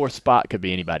 that fourth spot could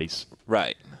be anybody's.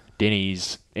 Right.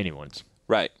 Denny's, anyone's.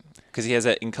 Right. Because he has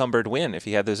that encumbered win. If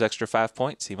he had those extra 5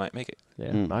 points, he might make it.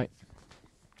 Yeah, might.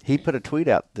 He put a tweet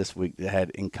out this week that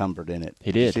had encumbered in it.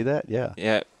 He did. You see that? Yeah.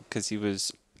 Yeah, because he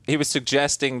was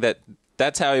suggesting that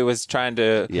that's how he was trying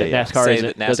to NASCAR say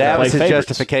that NASCAR. That was his favorites.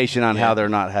 justification on how they're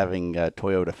not having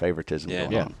Toyota favoritism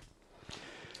going Yeah. on.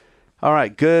 All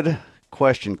right, good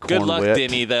question, Cornwit. Good luck,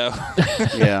 Denny, though.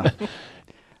 Yeah.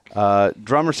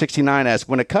 Drummer69 asks,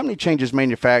 when a company changes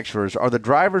manufacturers, are the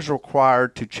drivers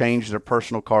required to change their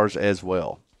personal cars as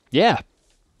well? Yeah.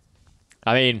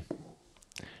 I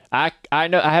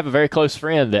know I have a very close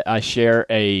friend that I share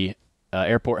a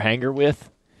airport hangar with,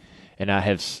 and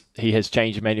he has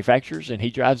changed manufacturers, and he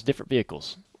drives different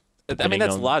vehicles.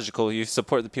 That's logical. You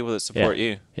support the people that support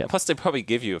you. Yeah. Plus, they probably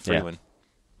give you a free one.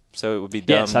 So it would be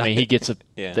dumb. Yes, he gets a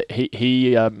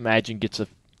he imagine gets a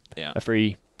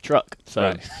free truck. So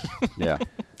Right. Yeah.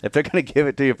 If they're going to give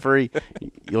it to you free,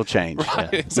 you'll change.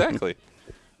 Right, Yeah. exactly.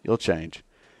 You'll change.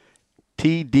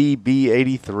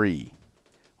 TDB83.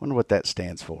 Wonder what that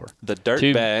stands for. The dirt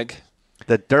bag.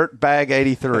 The Dirt Bag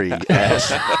 83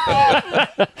 asks.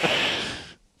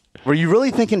 Were you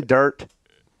really thinking dirt?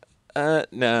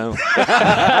 No.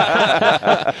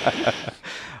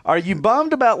 Are you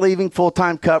bummed about leaving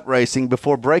full-time cup racing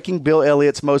before breaking Bill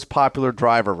Elliott's most popular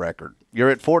driver record? You're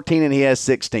at 14 and he has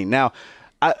 16. Now,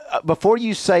 before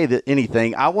you say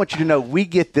anything, I want you to know we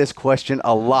get this question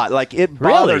a lot. Like it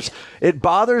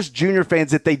bothers junior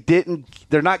fans that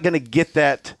they're not going to get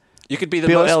that. You could be the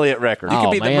Bill Elliott record. You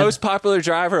could be the most popular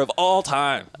driver of all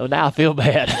time. Oh, now I feel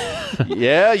bad.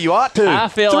 Yeah, you ought to. I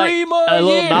feel Three more a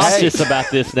little years. nauseous about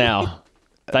this now.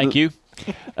 Thank you.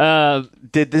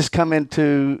 Did this come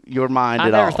into your mind at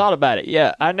all? I never thought about it.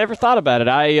 Yeah, I never thought about it.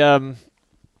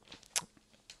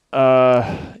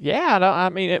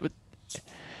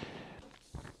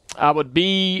 It would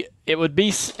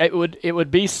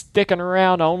be sticking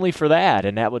around only for that,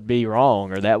 and that would be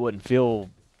wrong, or that wouldn't feel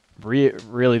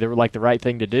really like the right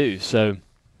thing to do. So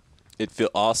it'd feel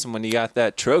awesome when you got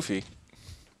that trophy.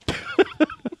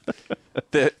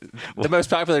 the most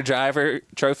popular driver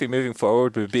trophy moving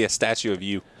forward would be a statue of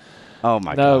you. Oh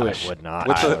my no, gosh. it would not.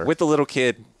 With the little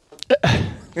kid.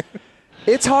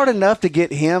 It's hard enough to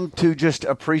get him to just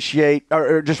appreciate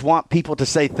or just want people to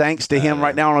say thanks to him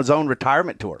right now on his own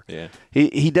retirement tour. Yeah.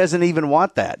 He doesn't even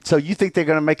want that. So you think they're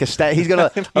going to make he's going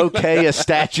to okay a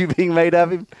statue being made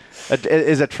of him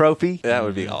as a trophy? That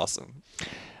would be awesome.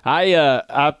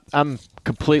 I'm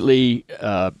completely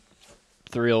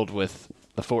thrilled with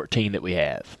the 14 that we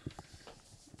have.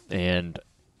 And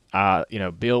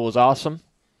Bill was awesome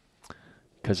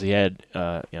because he had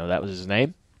that was his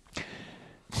name.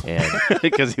 And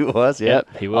because he was, yeah, yep,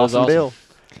 he was awesome. Bill.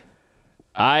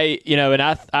 I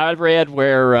read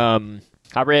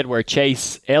where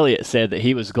Chase Elliott said that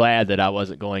he was glad that I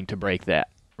wasn't going to break that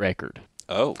record.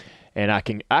 Oh, and I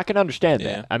can understand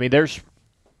yeah. that. I mean, there's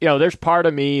part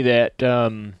of me that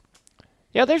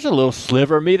there's a little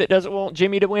sliver of me that doesn't want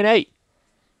Jimmy to win 8.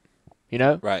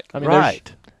 Right. I mean,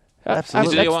 right.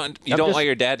 Absolutely. You don't want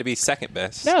your dad to be second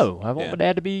best. No, I want my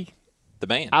dad to be the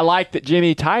man. I like that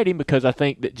Jimmy tied him because I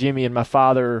think that Jimmy and my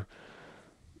father,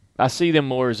 I see them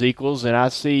more as equals, and I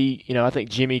think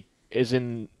Jimmy is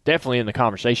definitely in the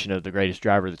conversation of the greatest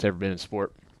driver that's ever been in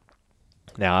sport.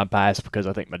 Now, I'm biased because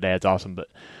I think my dad's awesome, but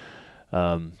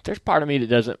there's part of me that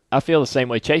doesn't. I feel the same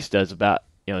way Chase does about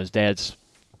his dad's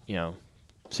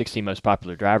 16 most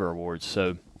popular driver awards.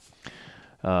 So,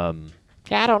 I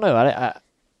don't know.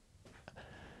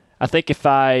 I think if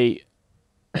I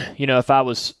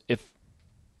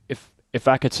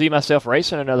could see myself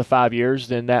racing another 5 years,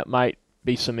 then that might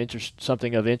be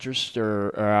something of interest,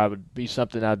 or I would be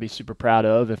something I'd be super proud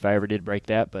of if I ever did break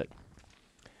that. But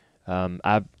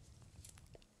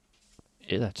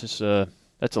that's a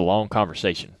long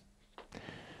conversation,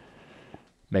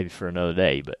 maybe for another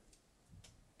day.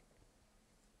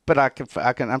 But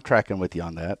I'm tracking with you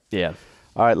on that. Yeah.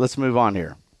 All right, let's move on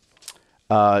here.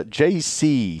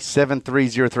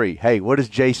 JC7303. Hey, what does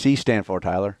JC stand for,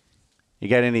 Tyler? You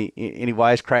got any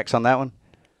wise cracks on that one?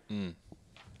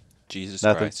 Jesus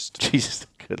Nothing? Christ. Jesus,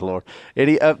 good Lord.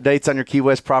 Any updates on your Key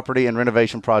West property and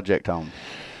renovation project home?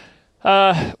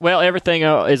 Well, everything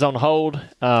is on hold.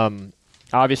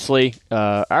 Obviously,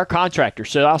 our contractor.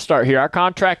 So I'll start here. Our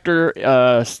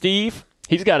contractor, Steve,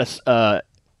 he's got an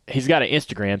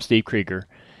Instagram, Steve Krieger.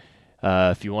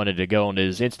 If you wanted to go onto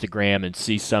his Instagram and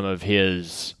see some of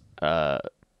his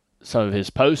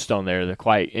posts on there, they're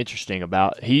quite interesting.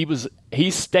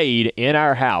 He stayed in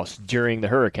our house during the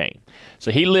hurricane. So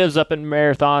he lives up in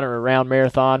Marathon or around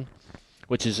Marathon,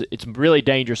 it's really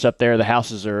dangerous up there. The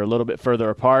houses are a little bit further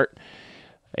apart.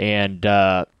 And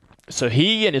so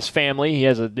he and his family, he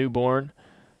has a newborn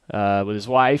with his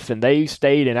wife, and they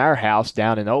stayed in our house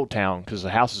down in Old Town because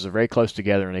the houses are very close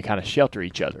together and they kind of shelter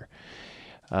each other.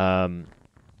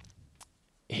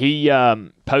 He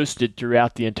posted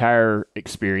throughout the entire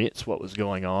experience what was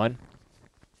going on,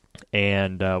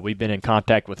 and we've been in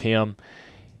contact with him.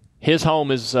 His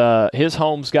home's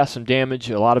got some damage.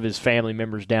 A lot of his family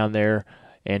members down there,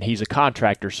 and he's a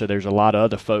contractor, so there's a lot of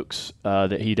other folks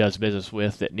that he does business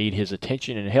with that need his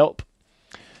attention and help.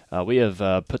 We have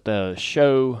put the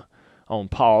show on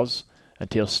pause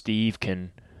until Steve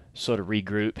can sort of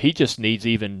regroup. He just needs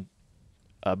even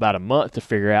about a month to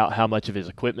figure out how much of his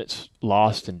equipment's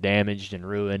lost and damaged and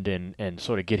ruined and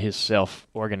sort of get himself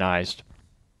organized.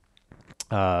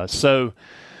 So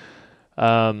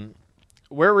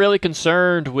we're really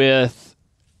concerned with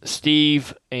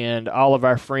Steve and all of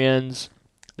our friends.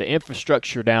 The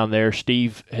infrastructure down there,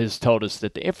 Steve has told us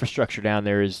that the infrastructure down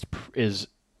there is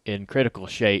in critical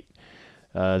shape.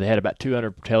 They had about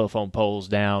 200 telephone poles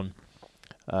down.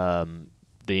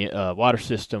 The water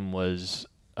system was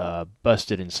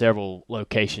busted in several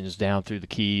locations down through the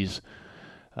Keys.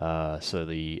 So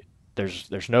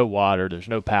there's no water, there's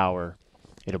no power.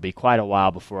 It'll be quite a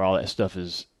while before all that stuff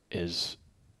is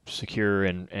secure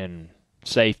and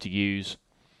safe to use.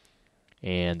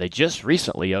 And they just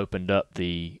recently opened up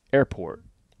the airport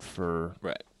to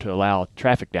allow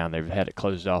traffic down there. They've had it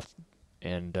closed off,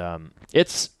 and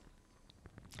it's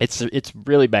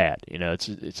really bad.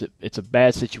 It's a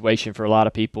bad situation for a lot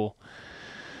of people.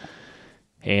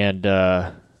 And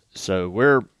so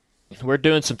we're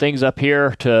doing some things up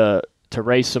here to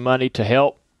raise some money to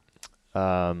help.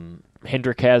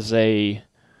 Hendrick has a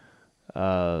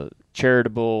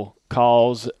charitable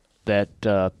cause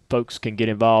that folks can get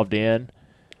involved in.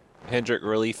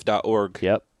 HendrickRelief.org.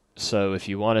 Yep. So if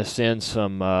you want to send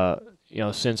some,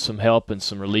 send some help and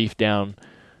some relief down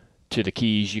to the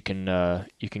Keys, you can go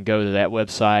to that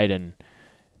website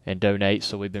and donate.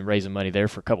 So we've been raising money there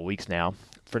for a couple weeks now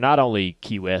for not only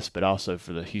Key West but also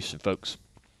for the Houston folks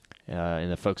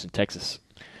and the folks in Texas.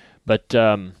 But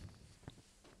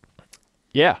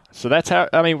yeah, so that's how.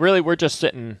 I mean, really, we're just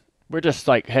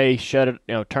like, hey, shut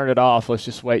it, turn it off. Let's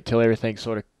just wait till everything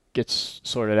sort of gets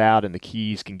sorted out and the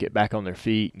Keys can get back on their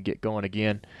feet and get going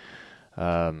again.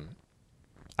 I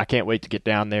can't wait to get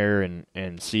down there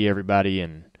and see everybody.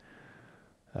 And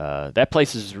that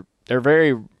place they're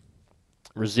very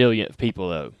resilient people,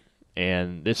 though.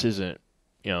 And this isn't,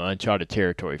 uncharted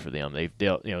territory for them. They've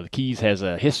dealt, the Keys has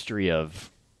a history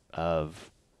of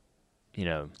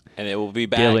and it will be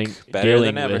back better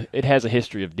than ever. It has a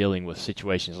history of dealing with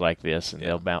situations like this, and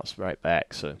they'll bounce right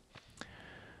back. So,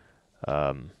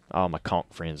 all my conch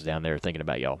friends down there are thinking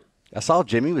about y'all. I saw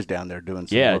Jimmy was down there doing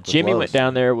some Yeah, work with Jimmy Lowe's. went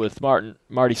down there with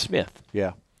Marty Smith.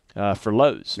 Yeah. For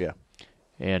Lowe's. Yeah.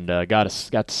 And got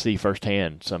to see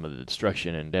firsthand some of the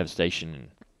destruction and devastation. And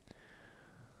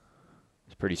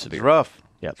it's pretty severe. It's rough.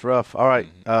 Yeah, it's rough. All right.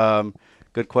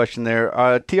 Good question there.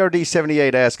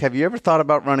 TRD78 asks, have you ever thought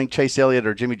about running Chase Elliott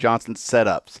or Jimmy Johnson's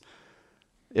setups?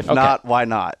 If not, why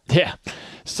not? Yeah.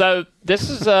 So this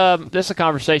is a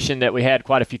conversation that we had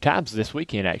quite a few times this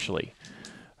weekend, actually.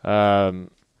 The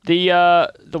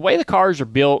way the cars are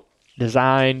built,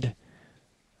 designed,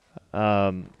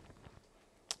 the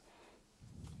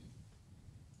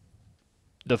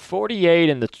 48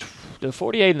 and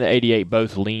the 88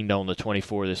 both leaned on the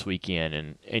 24 this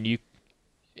weekend, and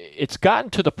it's gotten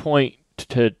to the point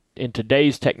in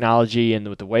today's technology and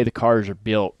with the way the cars are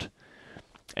built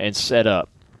and set up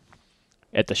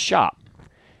at the shop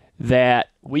that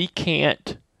we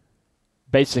can't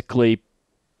basically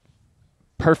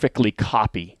perfectly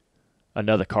copy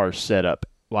another car's setup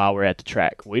while we're at the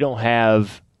track. We don't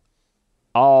have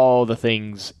all the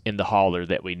things in the hauler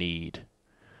that we need.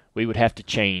 We would have to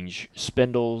change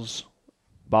spindles,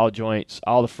 ball joints,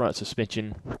 all the front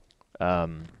suspension.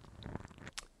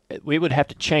 We would have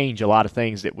to change a lot of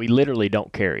things that we literally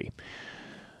don't carry.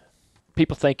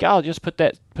 People think, "Oh, just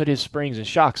put his springs and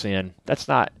shocks in." It's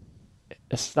not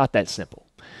that simple.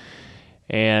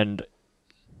 And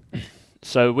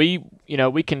so we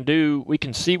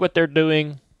can see what they're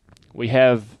doing. We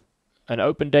have an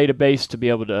open database to be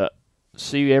able to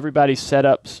see everybody's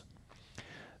setups.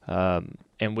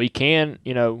 And we can,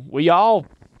 we all,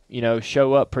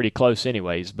 show up pretty close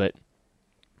anyways, but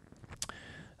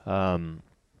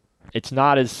it's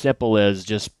not as simple as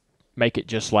just make it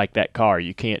just like that car.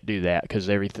 You can't do that because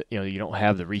everything, you don't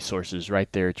have the resources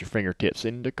right there at your fingertips.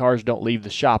 And the cars don't leave the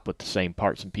shop with the same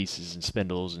parts and pieces and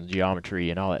spindles and geometry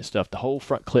and all that stuff. The whole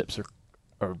front clips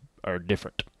are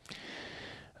different.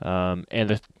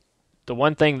 And the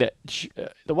one thing that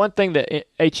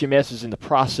HMS is in the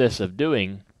process of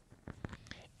doing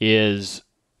is,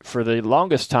 for the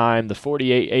longest time, the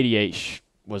 48, 88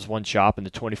 was one shop, and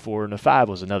the 24 and the 5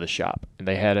 was another shop, and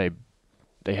they had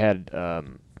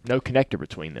no connector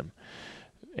between them.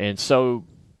 And so,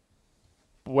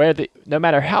 no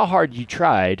matter how hard you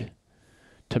tried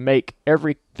to make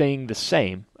everything the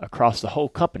same across the whole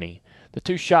company, the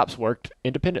two shops worked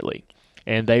independently,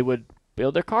 and they would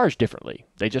build their cars differently.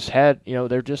 They just had,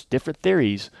 they're just different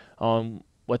theories on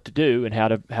what to do and how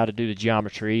to do the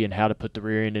geometry and how to put the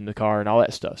rear end in the car and all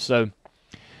that stuff. So,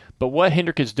 but what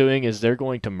Hendrick is doing is they're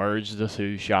going to merge the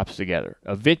two shops together.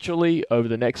 Eventually, over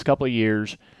the next couple of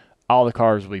years, all the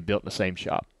cars will be built in the same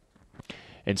shop.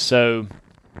 And so,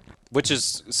 which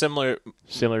is similar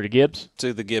to Gibbs?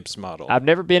 To the Gibbs model. I've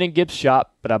never been in Gibbs'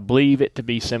 shop, but I believe it to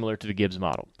be similar to the Gibbs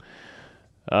model.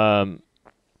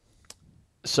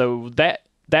 So that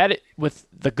with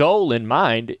the goal in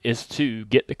mind is to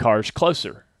get the cars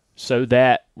closer, so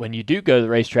that when you do go to the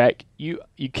racetrack, you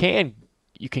can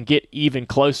get even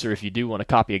closer if you do want to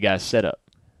copy a guy's setup.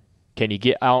 Can you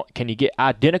get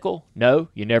identical? No,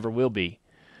 you never will be.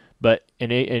 But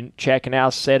and Chad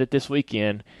Canal said it this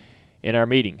weekend in our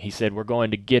meeting. He said we're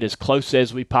going to get as close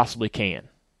as we possibly can.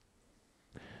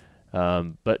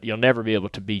 But you'll never be able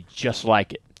to be just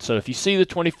like it. So if you see the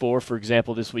 24, for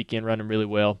example, this weekend running really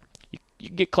well, you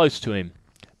can get close to him,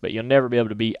 but you'll never be able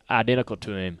to be identical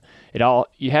to him.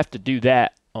 You have to do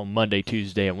that on Monday,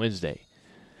 Tuesday, and Wednesday.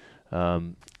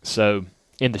 So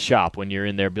in the shop when you're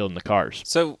in there building the cars.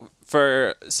 So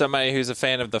for somebody who's a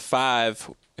fan of the 5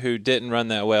 who didn't run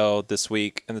that well this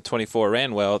week and the 24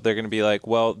 ran well, they're going to be like,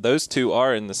 well, those two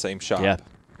are in the same shop. Yeah.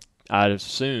 I'd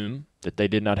assume that they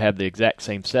did not have the exact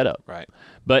same setup. Right.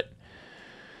 But,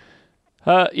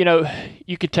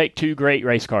 you could take two great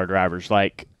race car drivers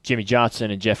like Jimmy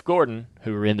Johnson and Jeff Gordon,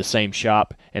 who were in the same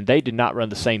shop, and they did not run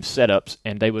the same setups,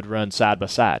 and they would run side by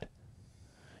side.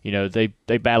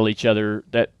 They battle each other.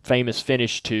 That famous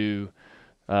finish between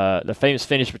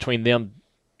them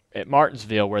at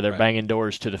Martinsville, where they're banging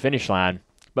doors to the finish line.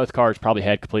 Both cars probably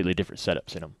had completely different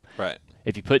setups in them. Right.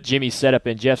 If you put Jimmy's setup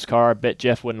in Jeff's car, I bet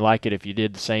Jeff wouldn't like it. If you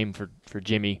did the same for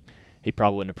Jimmy, he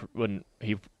probably wouldn't.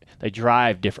 They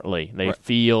drive differently. They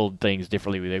feel things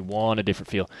differently. They want a different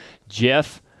feel.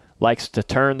 Jeff likes to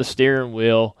turn the steering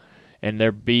wheel and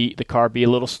the car be a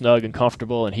little snug and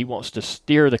comfortable, and he wants to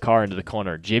steer the car into the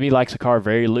corner. Jimmy likes the car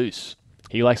very loose.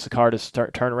 He likes the car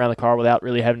to turn around the car without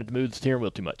really having to move the steering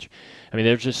wheel too much. I mean,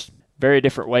 there's just very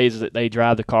different ways that they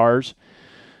drive the cars.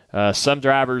 Some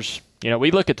drivers,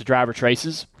 we look at the driver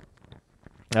traces.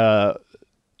 Another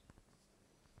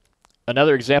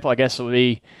example, I guess, would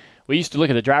be we used to look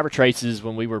at the driver traces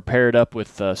when we were paired up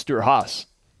with Stuart Haas.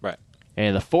 Right.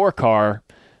 And the 4-car,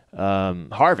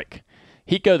 Harvick,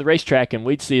 he'd go to the racetrack and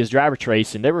we'd see his driver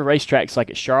trace, and there were racetracks like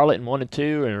at Charlotte and 1 and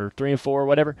 2 or 3 and 4 or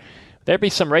whatever. There'd be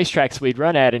some racetracks we'd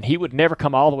run at, and he would never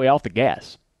come all the way off the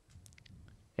gas.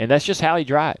 And that's just how he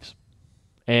drives.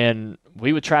 And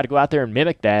we would try to go out there and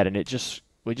mimic that, and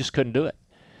we just couldn't do it.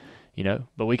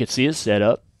 But we could see his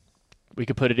setup. We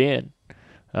could put it in,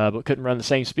 but couldn't run the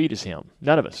same speed as him.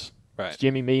 None of us. Right. It's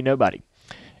Jimmy, me, nobody.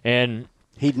 And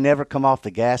he'd never come off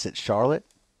the gas at Charlotte?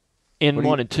 In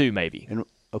 1 and 2, maybe.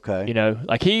 Okay.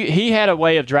 Like he had a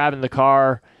way of driving the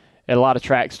car at a lot of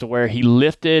tracks to where he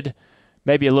lifted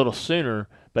maybe a little sooner,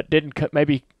 but didn't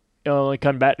maybe only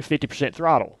come back to 50%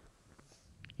 throttle,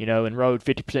 and rode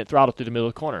 50% throttle through the middle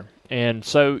of the corner. And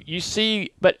so you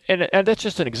see, and that's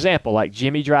just an example. Like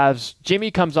Jimmy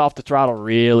comes off the throttle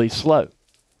really slow.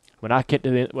 When I get to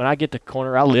the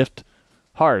corner, I lift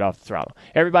hard off the throttle.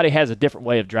 Everybody has a different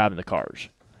way of driving the cars.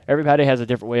 Everybody has a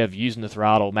different way of using the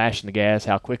throttle, mashing the gas,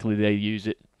 how quickly they use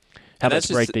it, how much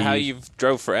brake they use. How you've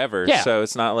drove forever. Yeah. So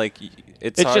it's not like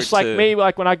it's hard just like me.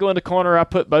 Like when I go in the corner, I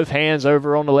put both hands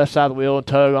over on the left side of the wheel and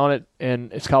tug on it,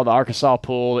 and it's called the Arkansas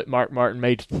pull that Mark Martin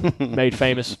made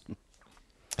famous.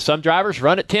 Some drivers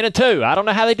run at 10 and 2. I don't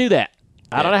know how they do that.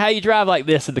 I don't know how you drive like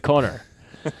this in the corner.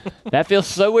 That feels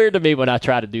so weird to me when I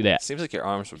try to do that. Seems like your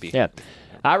arms would be. Yeah.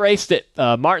 I raced at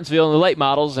Martinsville in the late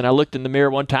models, and I looked in the mirror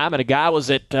one time, and a guy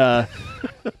was at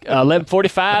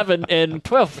 11:45 and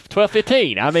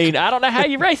 12:15. I mean, I don't know how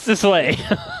you race this way.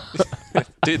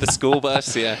 Dude, the school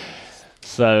bus, yeah.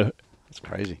 So that's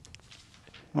crazy.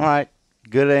 All right,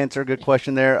 good answer, good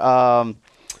question there. Let's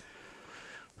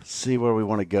see where we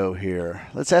want to go here.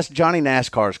 Let's ask Johnny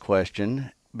NASCAR's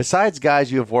question. Besides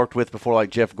guys you have worked with before, like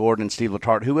Jeff Gordon and Steve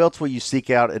Letarte, who else will you seek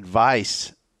out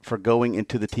advice for going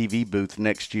into the TV booth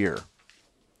next year?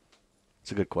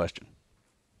 It's a good question.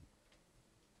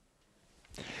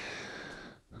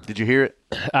 Did you hear it?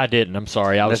 I didn't. I'm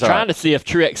sorry. I was trying to see if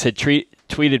Truex had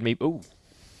tweeted me. Ooh.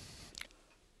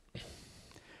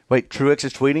 Wait, Truex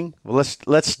is tweeting? Well,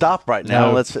 let's stop right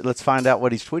now. No. Let's find out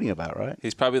what he's tweeting about, right?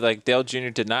 He's probably like, Dale Jr.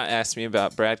 did not ask me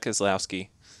about Brad Keselowski.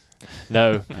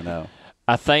 No. I know.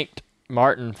 I thanked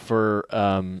Martin for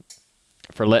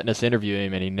letting us interview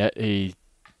him, and he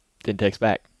didn't text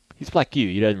back. He's like you.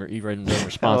 He doesn't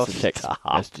respond to text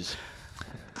messages.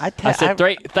 I said,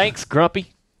 thanks,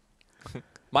 Grumpy.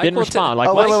 Didn't respond.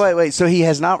 Wait. So he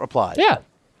has not replied? Yeah.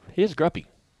 He is grumpy.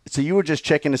 So you were just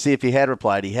checking to see if he had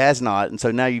replied. He has not, and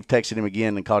so now you've texted him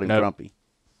again and called him grumpy.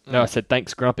 No, I said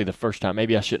thanks, Grumpy, the first time.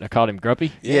 Maybe I shouldn't have called him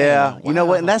Grumpy. Yeah. You know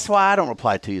what? And that's why I don't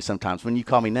reply to you sometimes when you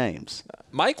call me names.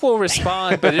 Mike will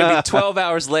respond, but it'll be 12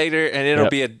 hours later, and it'll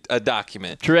be a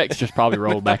document. Truex just probably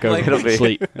rolled back over to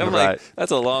sleep. I'm like, that's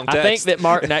a long text. I think that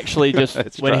Martin actually just,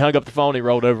 when he hung up the phone, he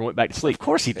rolled over and went back to sleep. Of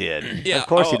course he did. Yeah, of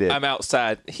course he did. I'm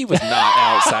outside. He was not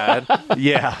outside.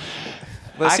 Yeah.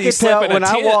 I could tell when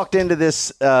I walked into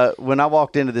this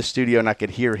studio and I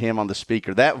could hear him on the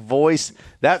speaker. That voice,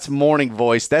 that's morning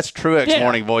voice. That's Truex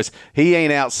morning voice. He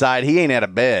ain't outside. He ain't out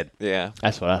of bed. Yeah,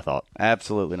 that's what I thought.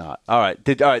 Absolutely not. All right.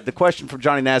 The question from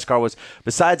Johnny NASCAR was: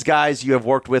 besides guys you have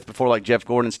worked with before, like Jeff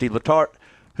Gordon and Steve Letarte,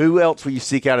 who else will you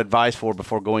seek out advice for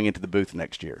before going into the booth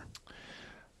next year?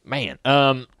 Man,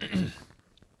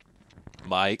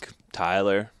 Mike,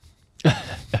 Tyler.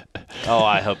 Oh,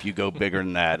 I hope you go bigger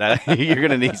than that. You're going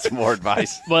to need some more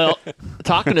advice. Well,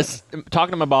 talking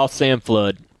to my boss, Sam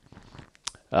Flood,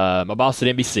 my boss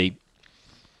at NBC,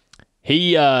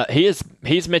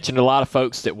 he's mentioned a lot of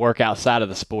folks that work outside of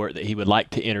the sport that he would like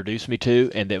to introduce me to,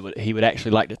 and that he would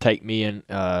actually like to take me and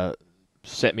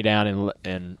set me down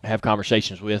and have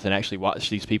conversations with and actually watch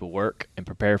these people work and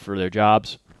prepare for their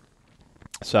jobs.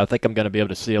 So I think I'm going to be able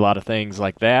to see a lot of things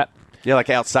like that. Yeah,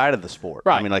 like outside of the sport.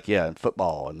 Right. I mean, like, in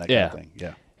football and that kind of thing.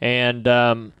 Yeah. And,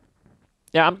 I'm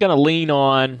going to lean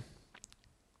on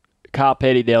Kyle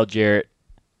Petty, Dale Jarrett,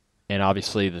 and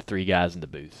obviously the three guys in the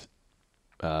booth.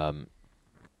 I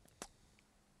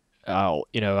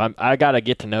got to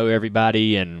get to know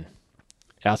everybody, and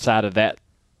outside of that,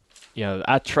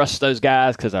 I trust those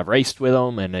guys because I've raced with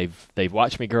them, and they've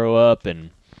watched me grow up,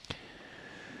 and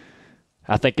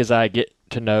I think as I get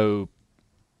to know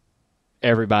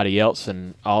everybody else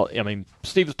and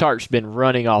Steve Letart's been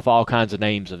running off all kinds of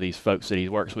names of these folks that he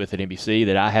works with at NBC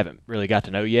that I haven't really got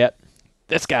to know yet.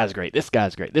 This guy's great. This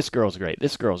guy's great. This girl's great.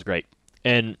 This girl's great.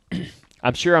 And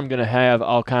I'm sure I'm going to have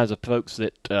all kinds of folks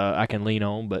that I can lean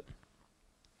on, but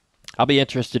I'll be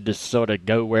interested to sort of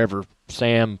go wherever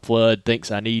Sam Flood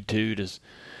thinks I need to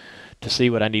see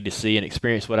what I need to see and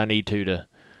experience what I need to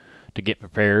get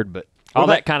prepared. But all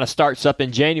that kind of starts up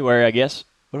in January, I guess.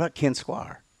 What about Ken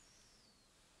Squire?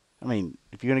 I mean,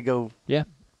 if you're going to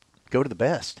go to the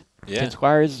best. Yeah. Ken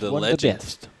Squire is one legend. of the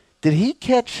best. Did he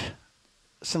catch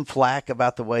some flack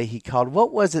about the way he called?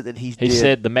 What was it that he did? He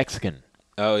said the Mexican.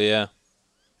 Oh, yeah.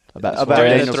 About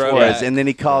Daniel Suarez. And then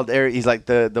he called Eric, he's like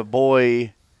the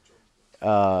boy,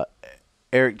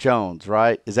 Eric Jones,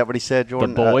 right? Is that what he said,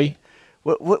 Jordan? The boy?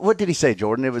 What did he say,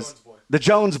 Jordan? It was the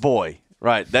Jones boy.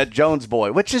 Right, that Jones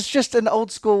boy, which is just an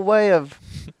old school way of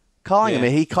calling him.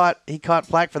 And he caught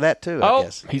flack for that too, I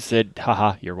guess. He said,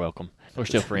 haha, you're welcome. We're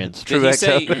still friends. Did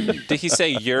he say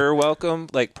you're welcome,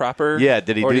 like proper? Yeah,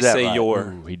 did he do that? Or did he say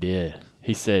your? Ooh, he did.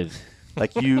 He said,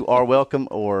 like you are welcome,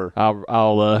 or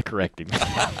I'll correct him.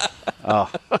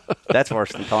 Oh, that's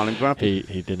worse than calling him grumpy.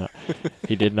 He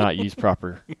did not use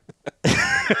proper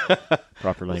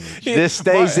language. This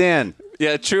stays in.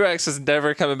 Yeah, Truex is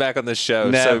never coming back on this show.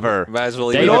 Never. So might as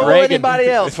well David leave it. Nor anybody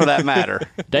else, for that matter.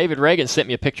 David Reagan sent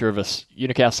me a picture of a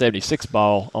Unical 76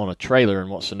 ball on a trailer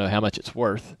and wants to know how much it's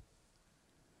worth.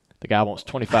 The guy wants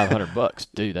 $2,500.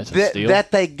 Dude, that's a steal. That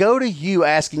they go to you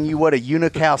asking you what a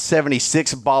Unical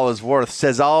 76 ball is worth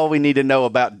says all we need to know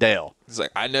about Dale. He's like,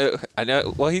 I know.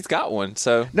 Well, he's got one,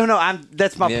 so. No,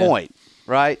 that's my point,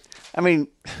 right? I mean,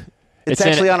 it's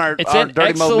actually on our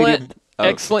Dirty Mo Media.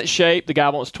 Excellent shape. The guy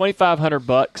wants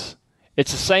 $2,500.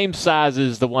 It's the same size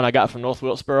as the one I got from North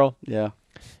Wilkesboro. Yeah.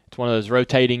 It's one of those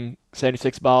rotating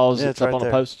 76 balls that's up on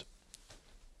the post.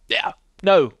 Yeah.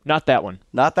 No, not that one.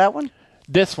 Not that one?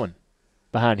 This one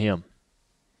behind him.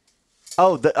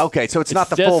 Oh, okay. So it's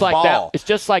not the full like ball. It's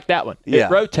just like that one. Yeah,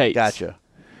 it rotates. Gotcha.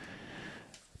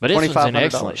 But this one's in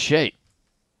excellent shape.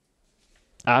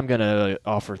 I'm going to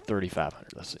offer $3,500.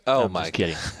 Let's see. Oh, I'm my just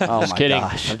kidding. Oh, my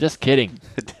gosh. I'm just kidding.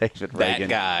 David Reagan.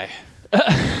 That guy.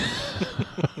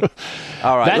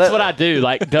 All right. That's what I do.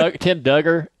 Like Tim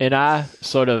Duggar and I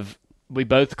we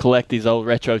both collect these old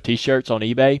retro T-shirts on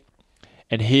eBay.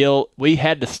 And we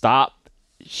had to stop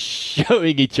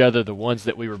showing each other the ones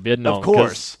that we were bidding on. Of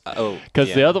course.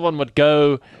 Because the other one would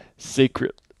go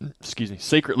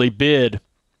secretly bid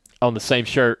on the same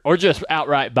shirt or just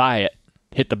outright buy it.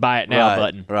 Hit the buy it now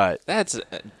button. Right. That's a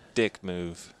dick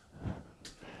move.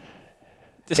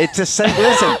 It's a same.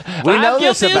 Listen, we know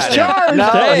this about him. No,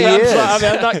 hey, he is. I'm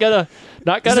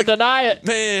not gonna deny it.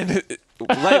 Man,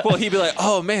 he'd be like,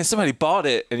 "Oh man, somebody bought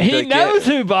it." And he knows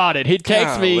who bought it. He'd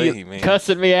text me,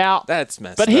 cussing me out. That's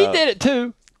messed up. But he did it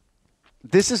too.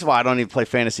 This is why I don't even play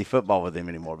fantasy football with him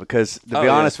anymore. Because to be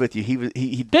honest with you,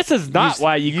 he this is not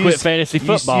why you quit fantasy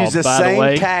football. Use the by same the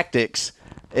way. tactics.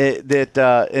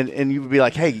 And you would be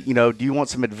like, hey, do you want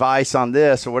some advice on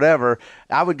this or whatever?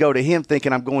 I would go to him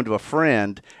thinking I'm going to a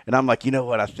friend, and I'm like, you know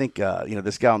what? I think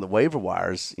this guy on the waiver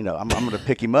wires, I'm going to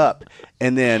pick him up.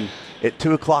 And then at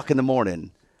 2:00 in the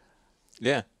morning,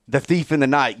 the thief in the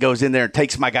night goes in there and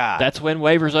takes my guy. That's when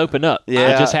waivers open up.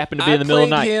 Yeah. It just happened to be in the middle of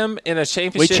the night. I played him in a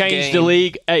championship game. We changed the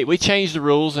league. Hey, we changed the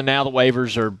rules, and now the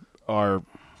waivers are.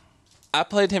 I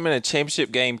played him in a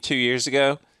championship game 2 years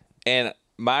ago, and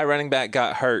my running back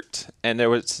got hurt, and there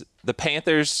was the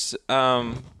Panthers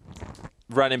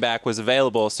running back was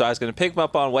available, so I was going to pick him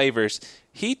up on waivers.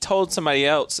 He told somebody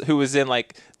else who was in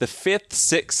like the 5th,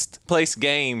 6th place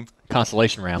game,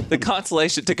 consolation round, the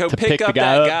consolation to go to pick up the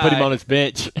guy that up, guy, put him on his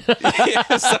bench.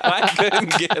 Yeah, so I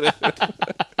couldn't get it.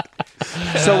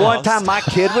 So one time my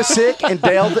kid was sick, and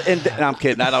Dale and no, I'm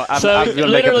kidding. I'm going to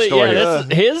make up a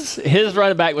story. His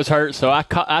running back was hurt, so I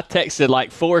texted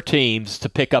like 4 teams to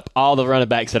pick up all the running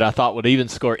backs that I thought would even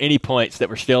score any points that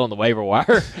were still on the waiver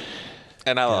wire.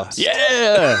 And I lost.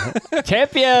 Yeah,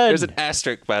 champion. There's an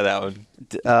asterisk by that one.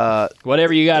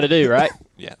 Whatever you got to do, right?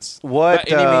 Yes. What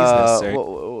by any means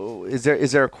necessary.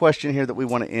 is there a question here that we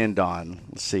want to end on?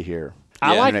 Let's see here.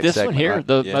 I like this one here. Right?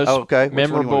 The most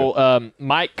memorable.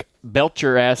 Mike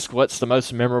Belcher asked, "What's the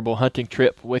most memorable hunting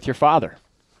trip with your father?"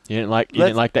 You didn't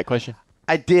like that question?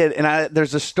 I did, and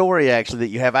there's a story actually that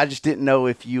you have. I just didn't know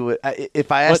if you would,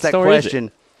 if I asked What that story is question.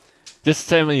 it? Just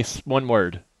tell me one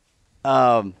word.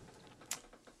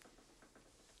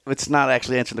 It's not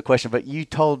actually answering the question, but you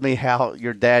told me how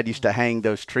your dad used to hang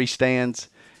those tree stands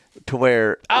to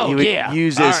where he would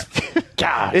use his.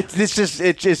 God,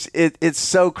 it's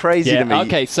so crazy to me.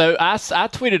 Okay, so I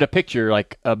tweeted a picture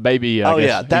like maybe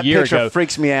that a year picture ago.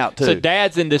 Freaks me out too. So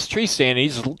Dad's in this tree stand. And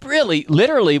he's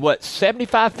literally what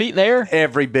 75 feet in the air.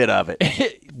 Every bit of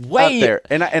it, way up there.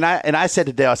 And I said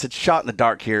to Dale, I said, shot in the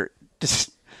dark here.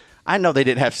 I know they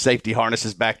didn't have safety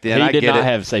harnesses back then. He did not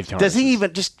have safety harnesses. Does he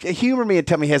even just humor me and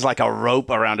tell me he has like a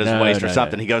rope around his waist or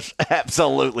something? No. He goes,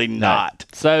 absolutely not.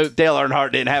 So Dale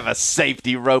Earnhardt didn't have a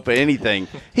safety rope or anything.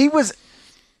 He was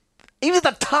at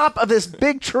the top of this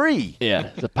big tree.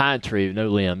 Yeah, it's a pine tree with no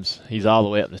limbs. He's all the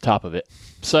way up the top of it.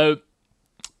 So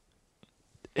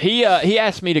he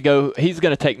asked me to go. He's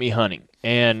going to take me hunting,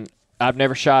 and I've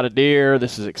never shot a deer.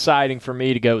 This is exciting for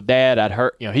me to go with Dad.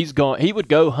 He would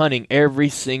go hunting every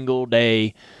single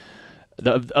day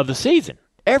of the season.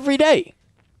 Every day.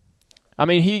 I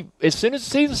mean, as soon as the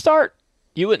season started,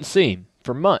 you wouldn't see him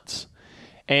for months.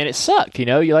 And it sucked,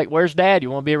 You're like, where's Dad?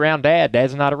 You want to be around Dad.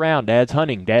 Dad's not around. Dad's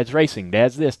hunting. Dad's racing.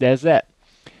 Dad's this. Dad's that.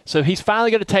 So he's finally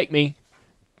going to take me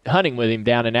hunting with him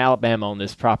down in Alabama on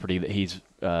this property that he's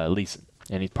leasing.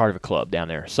 And he's part of a club down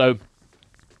there. So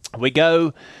we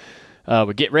go...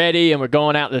 we get ready, and we're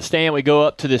going out to the stand. We go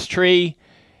up to this tree,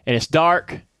 and it's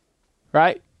dark,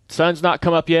 right? Sun's not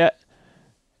come up yet.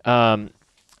 I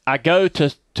go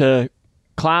to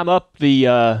climb up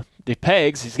the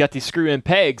pegs. He's got these screw-in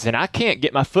pegs, and I can't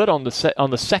get my foot on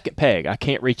the second peg. I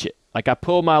can't reach it. Like, I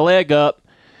pull my leg up,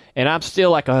 and I'm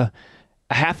still like a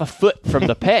half a foot from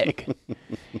the peg.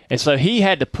 And so he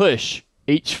had to push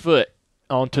each foot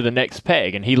onto the next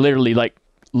peg, and he literally,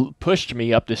 pushed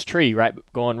me up this tree,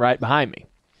 going right behind me.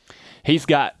 He's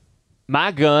got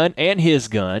my gun and his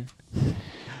gun.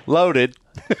 Loaded.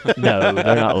 No,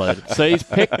 they're not loaded. So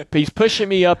he's pushing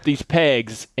me up these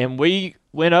pegs, and we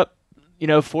went up,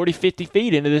 40, 50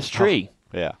 feet into this tree.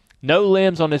 Oh, yeah. No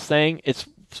limbs on this thing. It's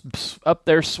up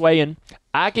there swaying.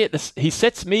 He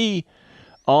sets me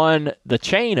on the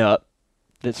chain up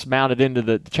that's mounted into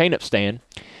the chain up stand.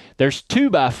 There's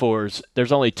 2x4s.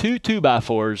 There's only 2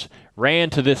 2x4s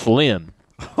ran to this limb.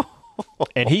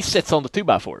 And he sits on the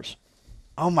 2x4s.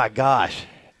 Oh, my gosh.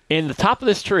 In the top of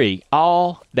this tree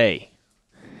all day.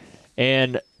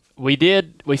 And we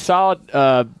saw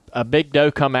a big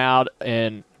doe come out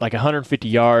and 150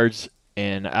 yards,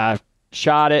 and I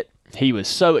shot it. He was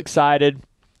so excited.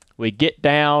 We get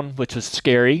down, which was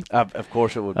scary. Of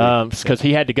course it would be. Because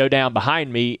he had to go down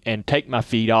behind me and take my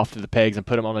feet off to the pegs and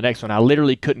put them on the next one. I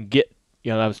literally couldn't get,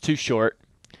 I was too short.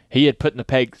 He had put the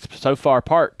pegs so far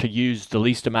apart to use the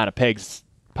least amount of pegs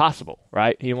possible,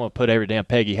 right? He didn't want to put every damn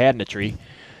peg he had in the tree.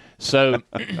 So,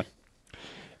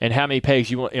 and how many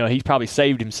pegs you want? He's probably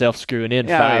saved himself screwing in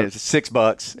 5. I mean, it's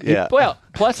 $6. Yeah. Well,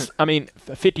 plus,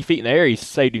 50 feet in the air, he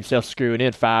saved himself screwing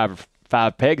in five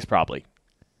pegs probably.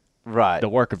 Right. The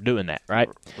work of doing that, right?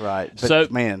 Right. But, so,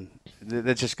 man,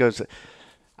 that just goes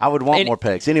 – I would want more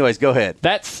pegs. Anyways, go ahead.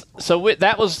 That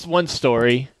was one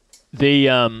story.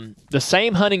 The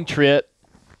same hunting trip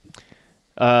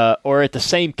or at the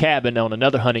same cabin on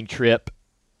another hunting trip,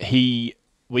 we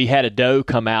had a doe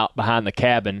come out behind the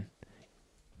cabin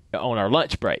on our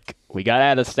lunch break. We got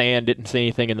out of the stand, didn't see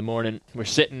anything in the morning. We're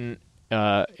sitting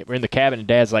we're in the cabin, and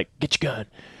Dad's like, get your gun.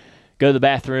 Go to the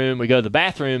bathroom. We go to the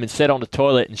bathroom and sit on the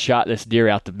toilet and shot this deer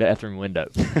out the bathroom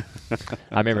window.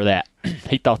 I remember that.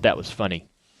 He thought that was funny.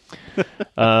 Is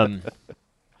that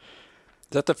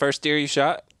the first deer you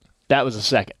shot? That was the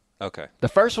second. Okay. The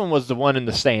first one was the one in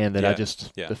the stand that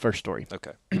the first story.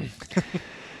 Okay.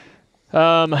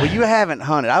 Well, you haven't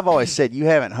hunted. I've always said you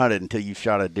haven't hunted until you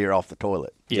shot a deer off the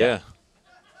toilet. Yeah.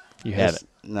 You haven't.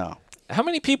 No. How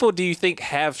many people do you think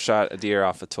have shot a deer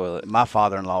off a toilet? My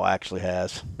father-in-law actually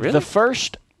has. Really? The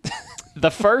first.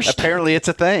 Apparently, it's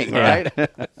a thing, right?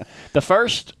 The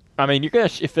first. You're gonna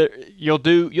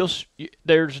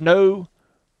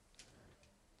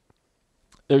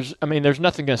there's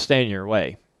nothing gonna stand in your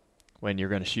way when you're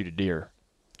gonna shoot a deer,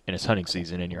 and it's hunting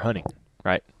season and you're hunting,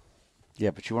 right?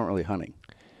 Yeah, but you weren't really hunting.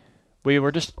 We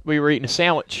were eating a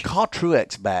sandwich. Call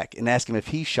Truex back and ask him if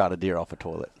he shot a deer off a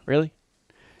toilet. Really?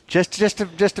 Just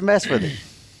to mess with him.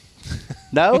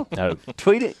 No? No.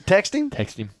 Tweet it. Text him?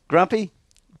 Text him. Grumpy?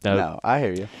 No. I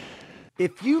hear you.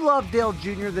 If you love Dale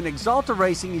Jr., then Exalta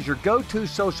Racing is your go-to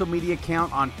social media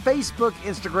account on Facebook,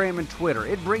 Instagram, and Twitter.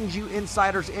 It brings you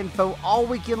insiders info all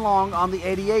weekend long on the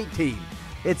 88 team.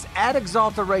 It's at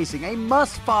Exalta Racing, a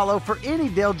must-follow for any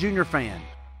Dale Jr. fan.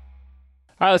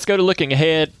 All right, let's go to looking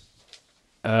ahead.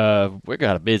 We've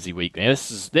got a busy week, man.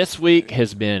 This week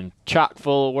has been chock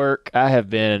full of work. I have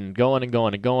been going and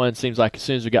going and going. Seems like as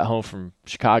soon as we got home from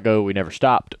Chicago, we never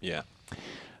stopped. Yeah.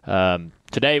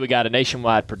 Today we got a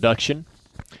nationwide production,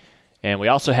 and we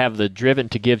also have the Driven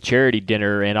to Give charity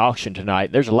dinner and auction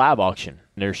tonight. There's a live auction.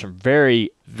 There's some very,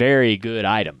 very good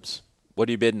items. What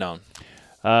are you bidding on?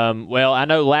 Well, I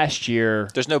know last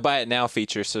year there's no buy it now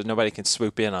feature, so nobody can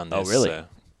swoop in on this. Oh, really? So,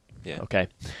 yeah. Okay.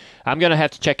 I'm going to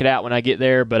have to check it out when I get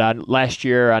there, but last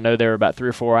year I know there were about 3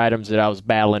 or 4 items that I was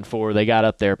battling for. They got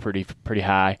up there pretty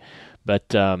high,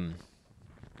 but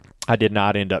I did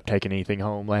not end up taking anything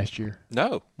home last year.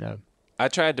 No. I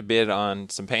tried to bid on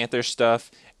some Panthers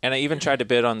stuff, and I even tried to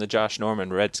bid on the Josh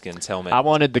Norman Redskins helmet. I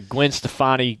wanted the Gwen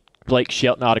Stefani Blake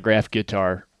Shelton autographed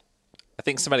guitar. I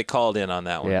think somebody called in on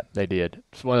that one. Yeah, they did.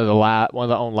 It's one of the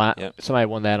online. Yep. Somebody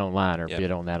won that online or Yep.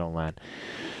 bid on that online.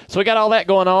 So we got all that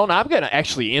going on. I'm going to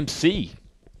actually MC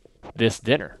this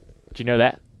dinner. Do you know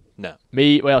that? No.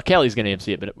 Kelly's going to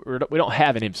MC it, but we don't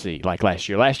have an MC like last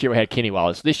year. Last year we had Kenny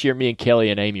Wallace. This year me and Kelly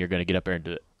and Amy are going to get up there and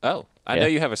do it. Oh, I know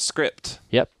you have a script.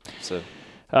 Yep. So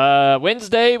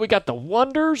Wednesday we got the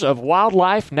Wonders of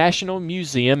Wildlife National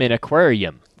Museum and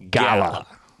Aquarium Gala.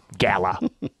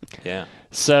 Yeah.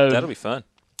 So that'll be fun.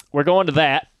 We're going to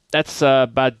that. That's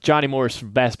by Johnny Morris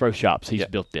from Bass Pro Shops. He's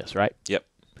built this, right? Yep.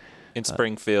 In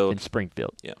Springfield.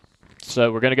 Yeah.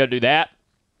 So we're going to go do that.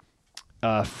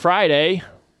 Thursday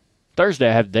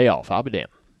I have the day off. I'll be damned.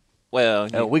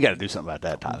 Well, we got to do something about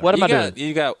that, Tyler. What am I doing?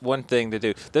 You got one thing to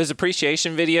do. Those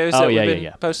appreciation videos that we've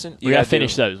been posting. We got to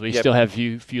finish those. We still have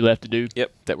a few left to do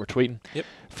that we're tweeting. Yep.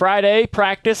 Friday,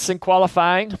 practice and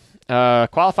qualifying.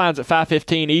 Qualifying's at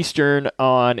 5:15 Eastern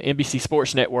on NBC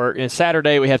Sports Network. And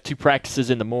Saturday, we have 2 practices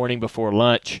in the morning before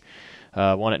lunch,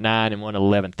 one at 9 and one at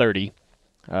 11:30.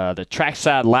 The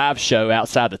trackside live show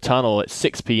outside the tunnel at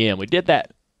 6 p.m. We did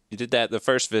that. You did that the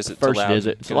first visit.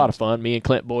 It's a lot of fun. Me and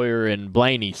Clint Boyer and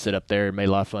Blaney sit up there and made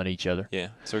a lot of fun of each other. Yeah,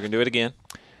 so we're going to do it again.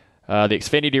 The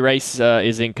Xfinity race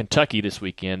is in Kentucky this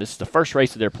weekend. This is the first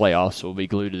race of their playoffs, so we'll be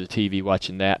glued to the TV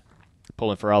watching that,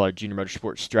 pulling for all our junior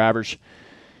motorsports drivers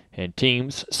and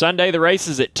teams. Sunday, the race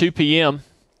is at 2 p.m.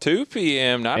 2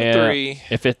 p.m., not at 3.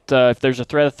 If there's a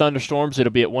threat of thunderstorms,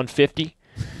 it'll be at 1:50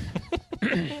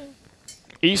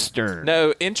 Eastern.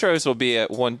 No, intros will be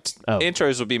at 1.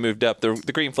 Intros will be moved up. The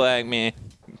green flag, man.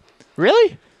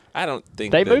 Really? I don't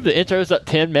think they moved the intros up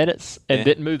 10 minutes and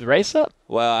didn't move the race up?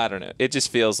 Well, I don't know. It just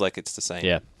feels like it's the same.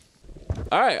 Yeah.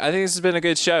 All right. I think this has been a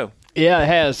good show. Yeah, it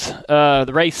has.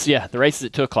 The race is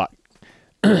at 2 o'clock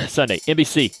Sunday.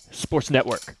 NBC Sports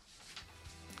Network.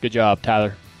 Good job,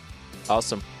 Tyler.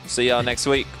 Awesome. See y'all next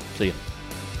week. See you.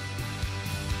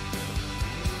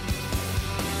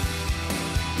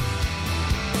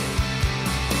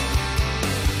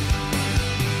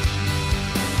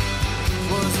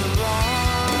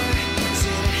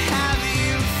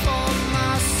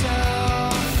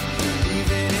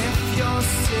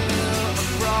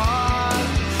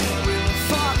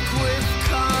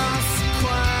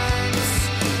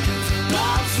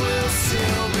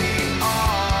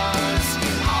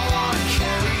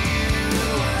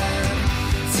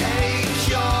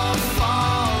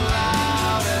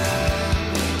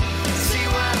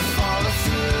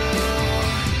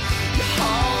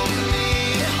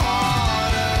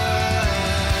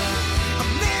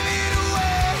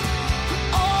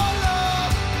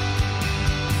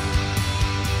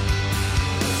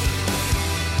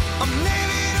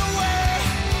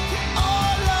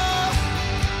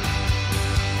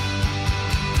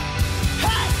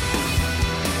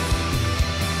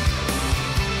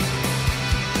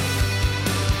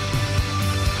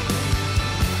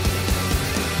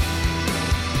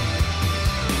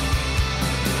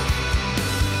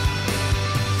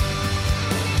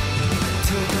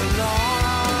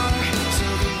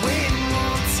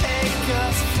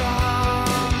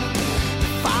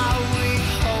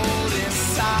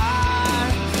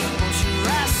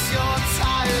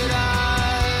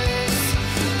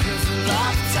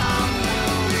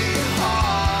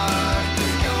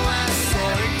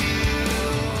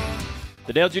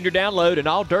 The Dale Jr. Download and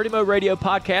all Dirty Mo Radio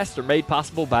podcasts are made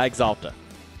possible by Exalta.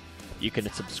 You can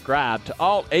subscribe to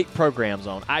all 8 programs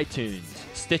on iTunes,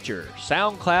 Stitcher,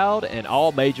 SoundCloud, and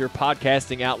all major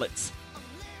podcasting outlets.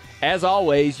 As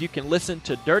always, you can listen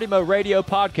to Dirty Mo Radio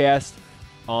podcast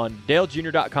on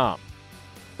DaleJr.com.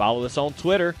 Follow us on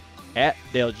Twitter at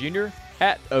Dale Jr.,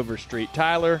 at Overstreet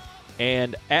Tyler,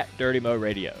 and at Dirty Mo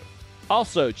Radio.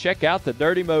 Also, check out the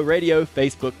Dirty Mo Radio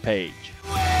Facebook page.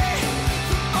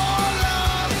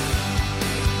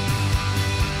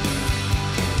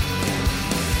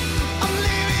 I'm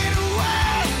living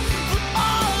away from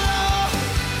all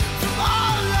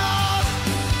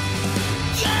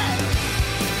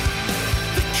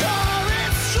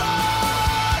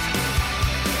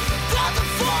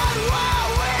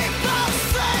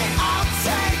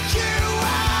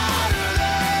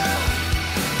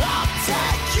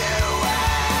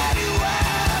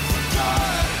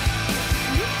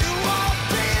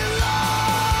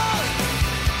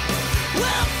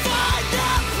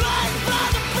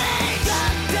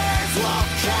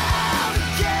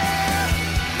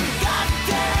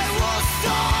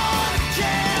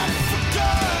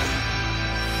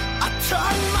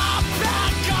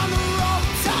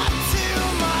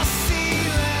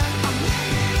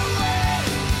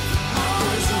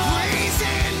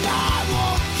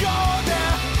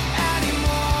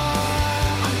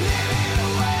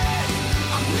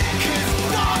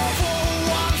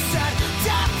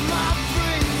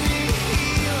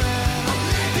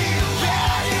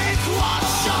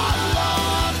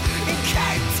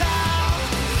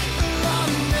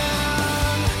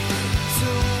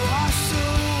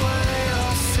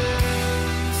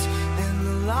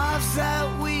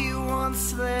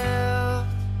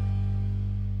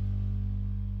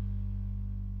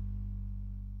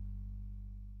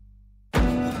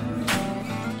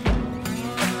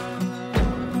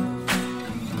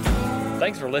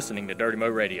Thanks for listening to Dirty Mo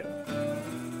Radio.